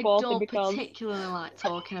that to pick I both don't because... particularly like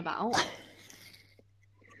talking about.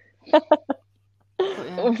 But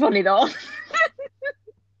yeah. Funny though.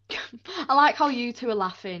 I like how you two are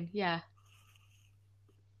laughing. Yeah.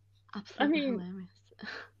 Absolutely mean- hilarious.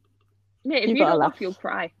 Mate, if You've you got to don't laugh, laugh. you'll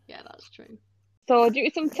cry. Yeah, that's true. So, due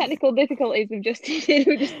to some technical difficulties we've just we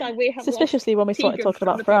have lost Suspiciously, when we started Tegan talking from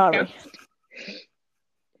about the Ferrari. podcast.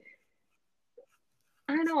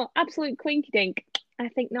 I know, absolute quinky dink. I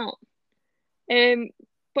think not.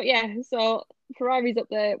 But yeah, so Ferrari's up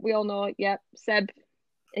there. We all know, Seb,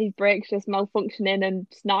 his brakes just malfunctioning and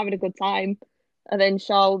just not having a good time. And then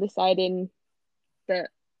Charles deciding that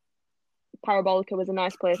Parabolica was a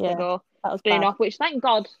nice place to Yeah, go. that was Spinning bad. off, which thank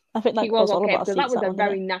God I think that he was caused all of okay our because that seats, was that a one, didn't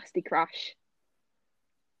very it? nasty crash.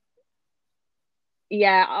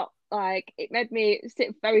 Yeah, like it made me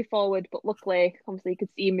sit very forward, but luckily, obviously, you could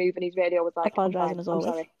see him move, and his radio was like, "I'm Apologising fine, as I'm always.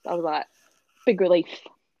 sorry." I was like, big relief.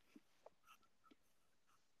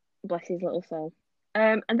 Bless his little soul.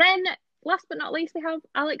 And then last but not least, we have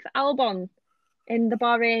Alex Albon in the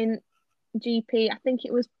Bahrain GP. I think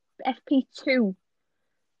it was FP2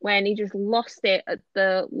 when he just lost it at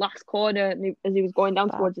the last corner as he was going down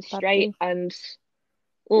towards the straight, and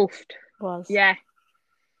oofed. Was. Yeah,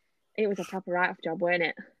 it was a proper write-off job, wasn't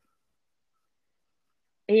it?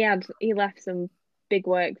 He left some big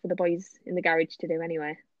work for the boys in the garage to do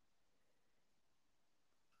anyway.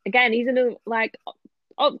 Again, he's another, like,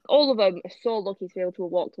 all of them are so lucky to be able to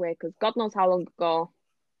have walked away because God knows how long ago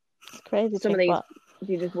It's crazy. some of these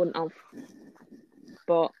you just wouldn't have.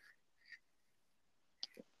 But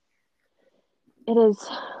it is.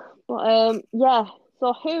 But yeah.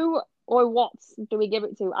 So who or what do we give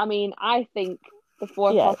it to? I mean, I think the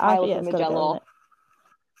four-car pilot of Mugello.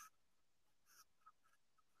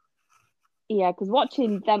 Yeah, because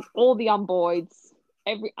watching them, all the onboards,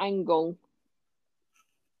 every angle,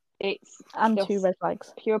 it's and just 2 red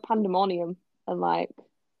flags, pure pandemonium, and like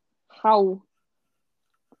how,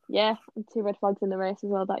 yeah, and 2 red flags in the race as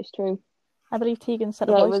well. That is true. I believe Tegan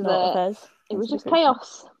sent a voice note of hers. It was just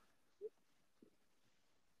chaos.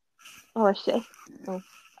 Oh, is she? Oh,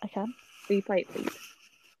 I can. Replay it, please.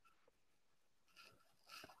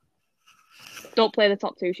 Don't play the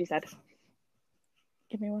top 2, she said.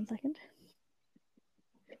 Give me 1 second.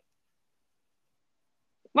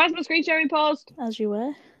 Where's my screen sharing paused? As you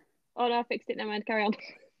were. Oh no, I fixed it. Never mind. Carry on.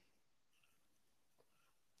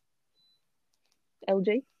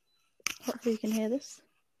 LG. Hopefully you can hear this.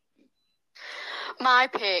 My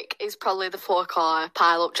pick is probably the 4-car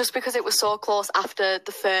pileup, just because it was so close after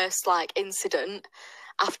the first incident,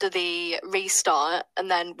 after the restart, and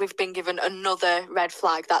then we've been given another red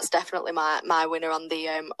flag. That's definitely my winner on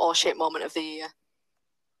the oh shit moment of the year.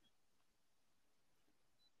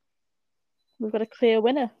 We've got a clear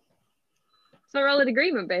winner. So we're all in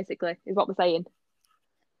agreement, basically, is what we're saying.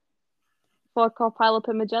 4-car pileup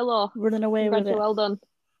in Mugello. Running away with it. Well done.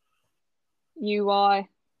 You are.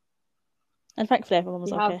 And thankfully everyone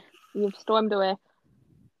was okay. You've stormed away.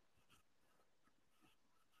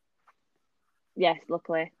 Yes,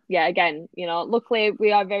 luckily. Yeah, again, luckily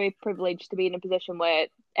we are very privileged to be in a position where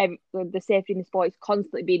the safety in the sport is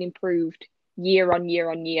constantly being improved year on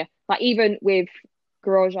year on year. Like even with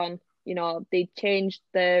Grosjean, they changed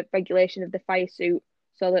the regulation of the fire suit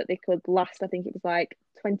so that they could last, I think it was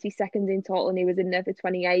 20 seconds in total, and he was in there for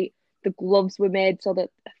 28. The gloves were made so that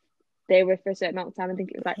they were for a certain amount of time. I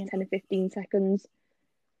think it was 10 or 15 seconds.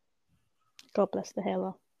 God bless the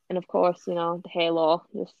Halo. And of course, the Halo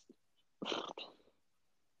just...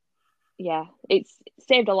 Yeah, it's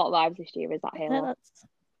saved a lot of lives this year, is that Halo.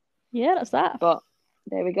 That's that. But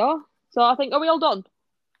there we go. So I think, are we all done?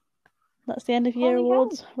 That's the end of year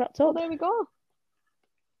awards wrapped up. Well, there we go.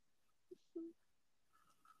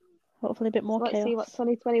 Hopefully a bit more chaos. Let's see what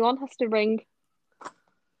 2021 has to bring.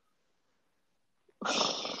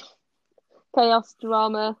 Chaos,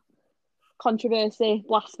 drama, controversy,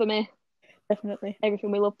 blasphemy. Definitely.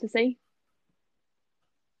 Everything we love to see.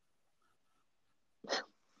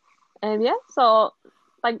 Yeah, so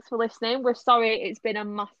thanks for listening. We're sorry it's been a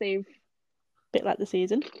massive... bit like the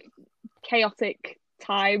season. Chaotic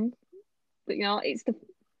time. But, it's the...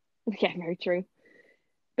 Yeah, very true.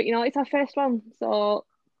 But, it's our first one, so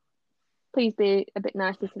please be a bit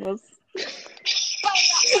nicer to us.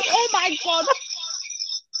 Oh my God!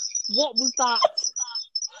 What was that?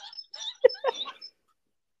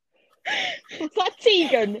 Was that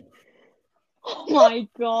Tegan? Oh my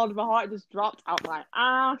God, my heart just dropped out my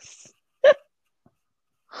ass.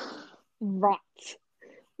 Rat.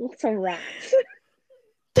 What a rat.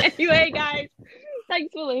 Anyway, guys,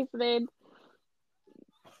 thanks for listening.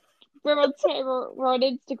 We're on Twitter, we're on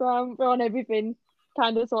Instagram, we're on everything.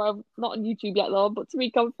 Kind of, sort of, not on YouTube yet though, but to be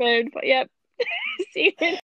confirmed. But yep, see you.